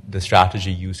the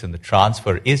strategy use and the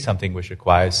transfer, is something which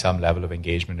requires some level of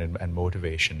engagement and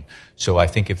motivation. So I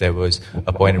think if there was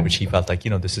a point at which he felt like,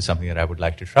 this is something that I would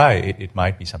like to try, it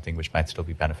might be something which might still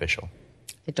be beneficial.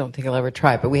 I don't think I'll ever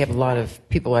try, but we have a lot of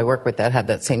people I work with that had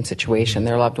that same situation.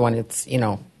 Their loved one, it's,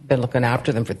 been looking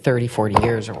after them for 30, 40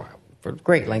 years or for a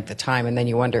great length of time, and then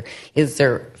you wonder, is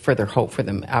there further hope for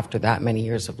them after that many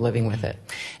years of living with it?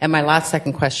 And my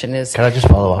second question is... Can I just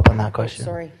follow up on that question?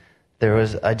 Sorry.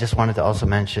 I just wanted to also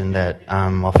mention that,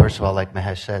 first of all, like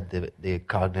Mahesh said, the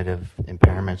cognitive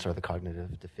impairments or the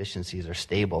cognitive deficiencies are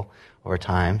stable over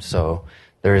time, so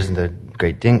there isn't a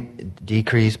great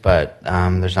decrease, but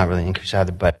there's not really an increase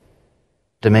either. But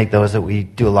to make those, that we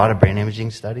do a lot of brain imaging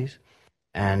studies,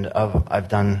 and I've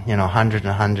done hundreds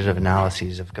and hundreds of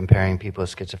analyses of comparing people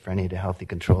with schizophrenia to healthy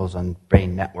controls on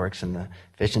brain networks and the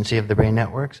efficiency of the brain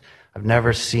networks. I've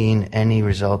never seen any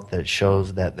result that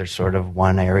shows that there's sort of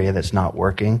one area that's not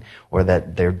working or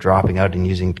that they're dropping out and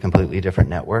using completely different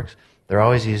networks. They're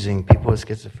always people with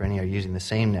schizophrenia are using the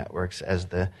same networks as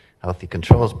the healthy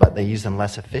controls, but they use them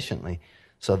less efficiently.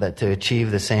 So that to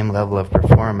achieve the same level of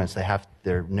performance,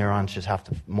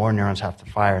 more neurons have to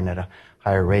fire and at a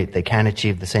higher rate. They can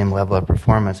achieve the same level of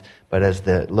performance, but as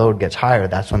the load gets higher,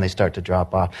 that's when they start to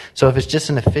drop off. So if it's just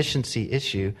an efficiency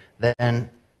issue, then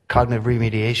cognitive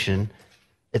remediation,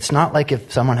 it's not like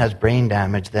if someone has brain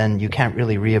damage, then you can't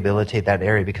really rehabilitate that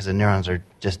area because the neurons are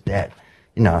just dead.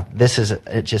 This is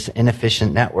just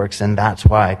inefficient networks, and that's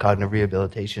why cognitive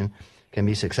rehabilitation can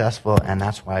be successful, and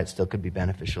that's why it still could be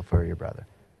beneficial for your brother.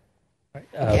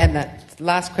 And that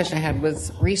last question I had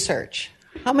was research.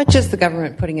 How much is the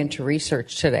government putting into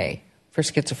research today for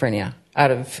schizophrenia,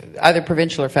 out of either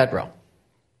provincial or federal?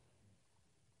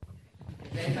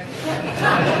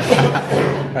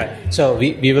 Right. So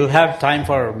we will have time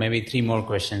for maybe 3 more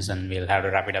questions, and we'll have to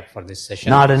wrap it up for this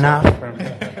session. Not enough.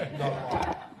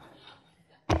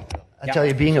 I tell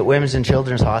you, being at Women's and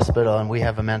Children's Hospital, and we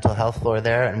have a mental health floor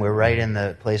there, and we're right in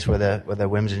the place where the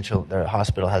Women's and Children's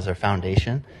Hospital has their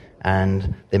foundation,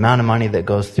 and the amount of money that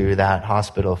goes through that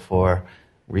hospital for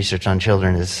research on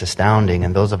children is astounding,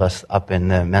 and those of us up in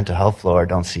the mental health floor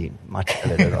don't see much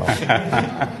of it at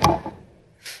all.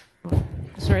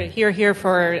 Sorry, here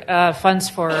for funds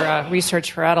for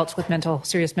research for adults with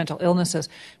serious mental illnesses,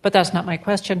 but that's not my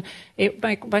question.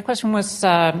 My question was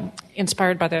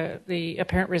inspired by the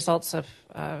apparent results of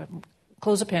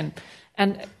clozapine,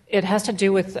 and it has to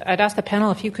do with, I'd ask the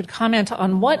panel if you could comment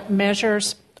on what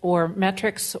measures or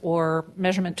metrics or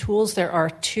measurement tools there are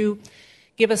to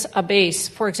give us a base.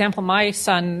 For example, my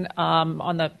son,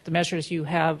 on the measures you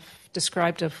have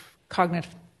described of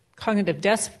cognitive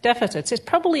deficits, is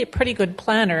probably a pretty good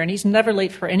planner, and he's never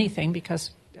late for anything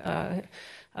because,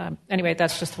 anyway,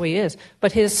 that's just the way he is.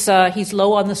 But he's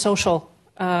low on the social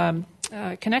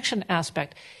connection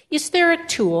aspect. Is there a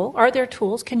tool? Are there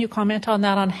tools? Can you comment on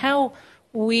that, on how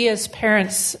we as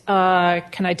parents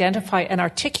can identify and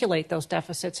articulate those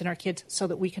deficits in our kids so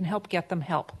that we can help get them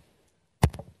help?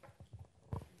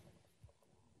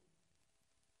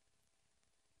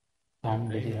 Tom,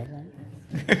 did you have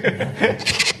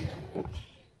that?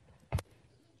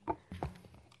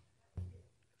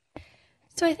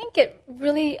 So I think it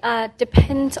really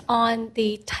depends on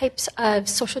the types of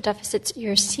social deficits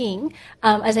you're seeing.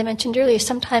 As I mentioned earlier,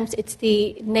 sometimes it's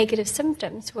the negative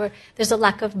symptoms where there's a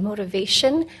lack of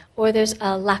motivation or there's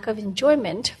a lack of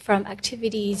enjoyment from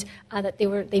activities that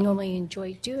they normally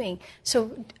enjoy doing.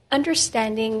 So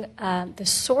understanding the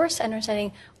source,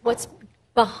 understanding what's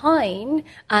behind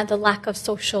the lack of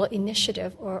social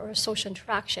initiative or social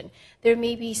interaction. There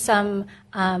may be some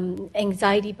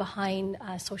anxiety behind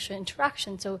social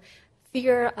interaction, so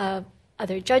fear of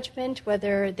other judgment,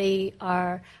 whether they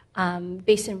are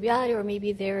based in reality or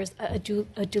maybe there's a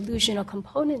delusional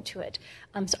component to it.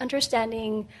 So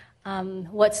understanding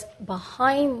what's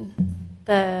behind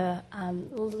the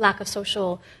lack of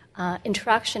social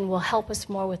interaction will help us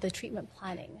more with the treatment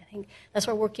planning. I think that's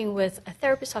why we're working with a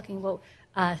therapist talking about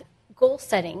goal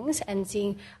settings and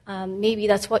seeing maybe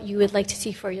that's what you would like to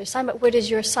see for your son, but where does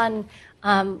your son,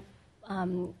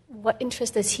 what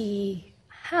interest does he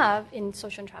have in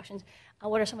social interactions?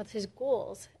 What are some of his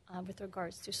goals with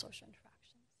regards to social interactions?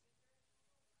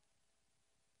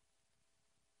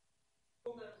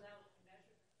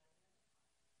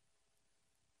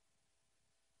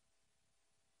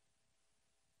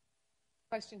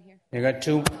 Question here. You got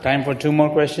time for two more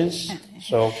questions.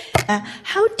 So,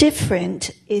 how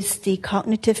different is the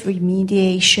cognitive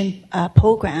remediation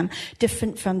program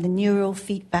different from the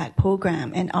neurofeedback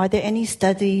program? And are there any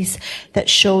studies that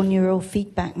show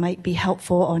neurofeedback might be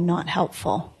helpful or not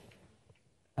helpful?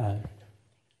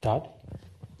 Todd?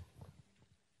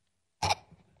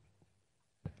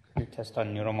 You test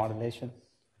on neuromodulation?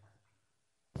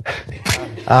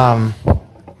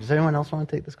 Does anyone else want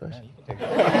to take this question?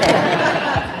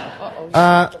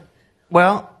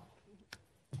 Well,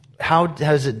 how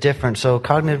is it different? So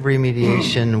cognitive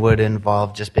remediation would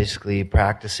involve just basically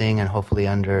practicing and hopefully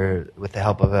with the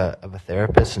help of a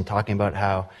therapist and talking about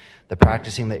how the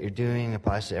practicing that you're doing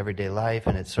applies to everyday life,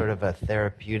 and it's sort of a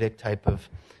therapeutic type of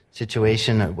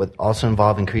situation that would also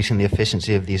involve increasing the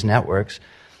efficiency of these networks.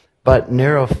 But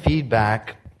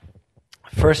neurofeedback,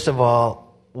 first of all,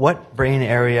 what brain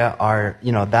area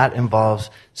that involves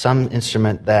some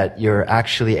instrument that you're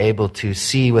actually able to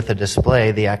see with a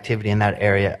display the activity in that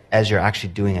area as you're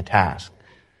actually doing a task.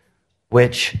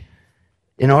 Which,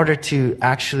 in order to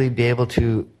actually be able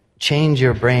to change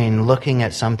your brain looking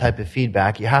at some type of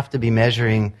feedback, you have to be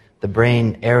measuring the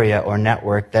brain area or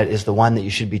network that is the one that you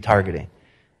should be targeting.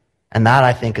 And that,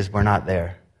 I think, is we're not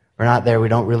there. We're not there. We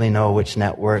don't really know which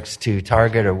networks to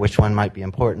target or which one might be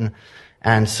important.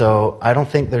 And so I don't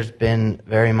think there's been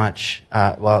very much,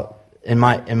 in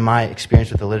my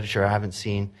experience with the literature, I haven't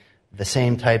seen the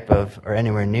same type of, or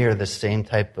anywhere near the same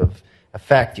type of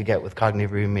effect you get with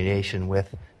cognitive remediation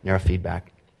with neurofeedback.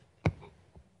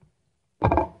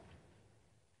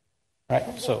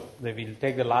 Right, so we'll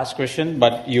take the last question,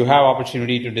 but you have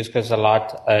opportunity to discuss a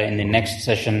lot in the next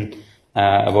session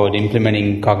about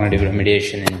implementing cognitive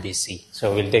remediation in BC.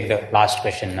 So we'll take the last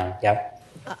question now. Yeah.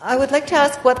 I would like to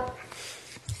ask what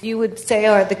you would say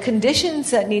are the conditions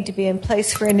that need to be in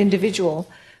place for an individual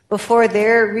before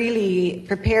they're really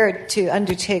prepared to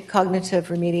undertake cognitive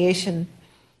remediation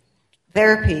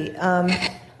therapy.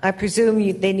 I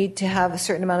presume they need to have a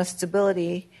certain amount of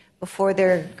stability before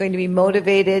they're going to be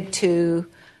motivated to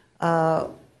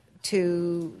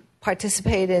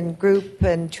participate in group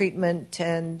and treatment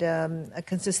and a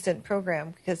consistent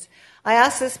program. Because I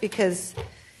ask this because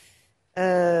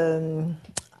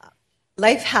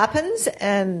life happens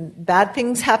and bad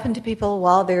things happen to people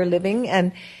while they're living,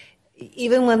 and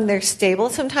even when they're stable,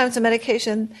 sometimes the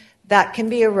medication that can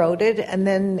be eroded and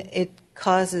then it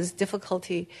causes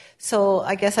difficulty. So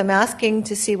I guess I'm asking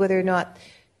to see whether or not,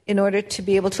 in order to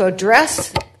be able to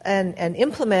address and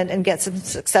implement and get some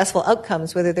successful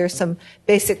outcomes, whether there's some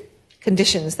basic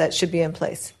conditions that should be in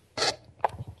place.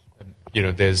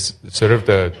 There's sort of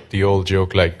the old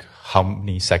joke, like, how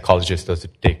many psychologists does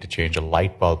it take to change a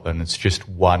light bulb? And it's just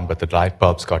one, but the light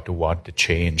bulb's got to want to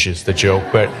change is the joke.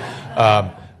 But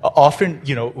often,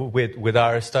 with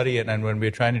our study and when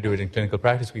we're trying to do it in clinical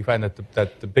practice, we find that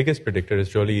the biggest predictor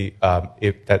is really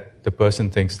if that the person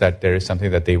thinks that there is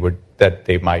something that they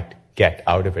might get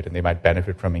out of it and they might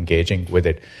benefit from engaging with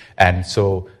it. And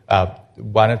so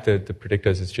one of the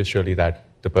predictors is just really that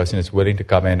the person is willing to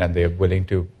come in and they're willing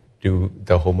to do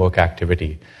the homework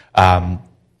activity.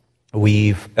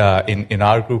 We've in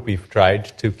our group we've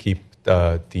tried to keep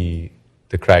the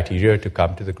criteria to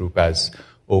come to the group as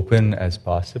open as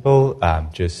possible.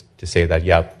 Just to say that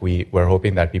we're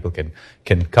hoping that people can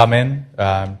come in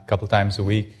a couple times a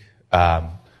week,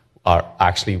 or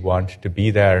actually want to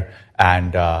be there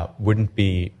and wouldn't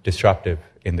be disruptive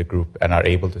in the group and are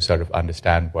able to sort of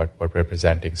understand what we're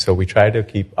presenting. So we try to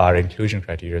keep our inclusion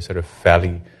criteria sort of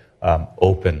fairly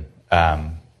open.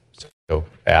 So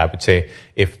I would say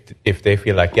if they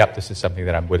feel like, this is something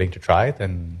that I'm willing to try,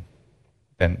 then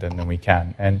we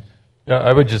can. And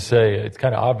I would just say it's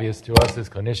kind of obvious to us as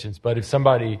clinicians, but if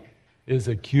somebody is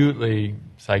acutely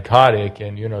psychotic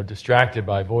and distracted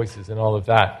by voices and all of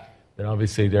that, then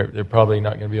obviously they're probably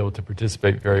not going to be able to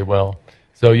participate very well.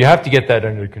 So you have to get that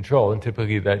under control, and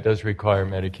typically that does require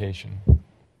medication.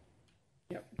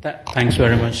 Thanks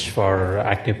very much for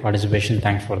active participation.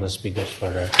 Thanks for the speakers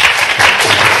for.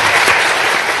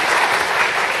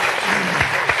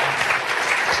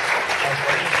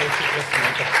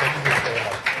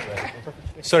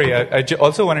 Sorry, I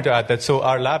also wanted to add that, so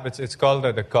our lab, it's called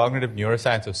the Cognitive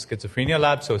Neuroscience of Schizophrenia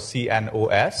Lab, so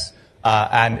CNOS.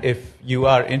 And if you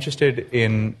are interested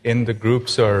in the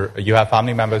groups or you have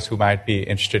family members who might be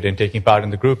interested in taking part in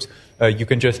the groups, you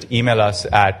can just email us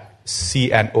at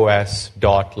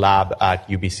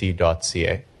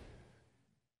cnos.lab@ubc.ca.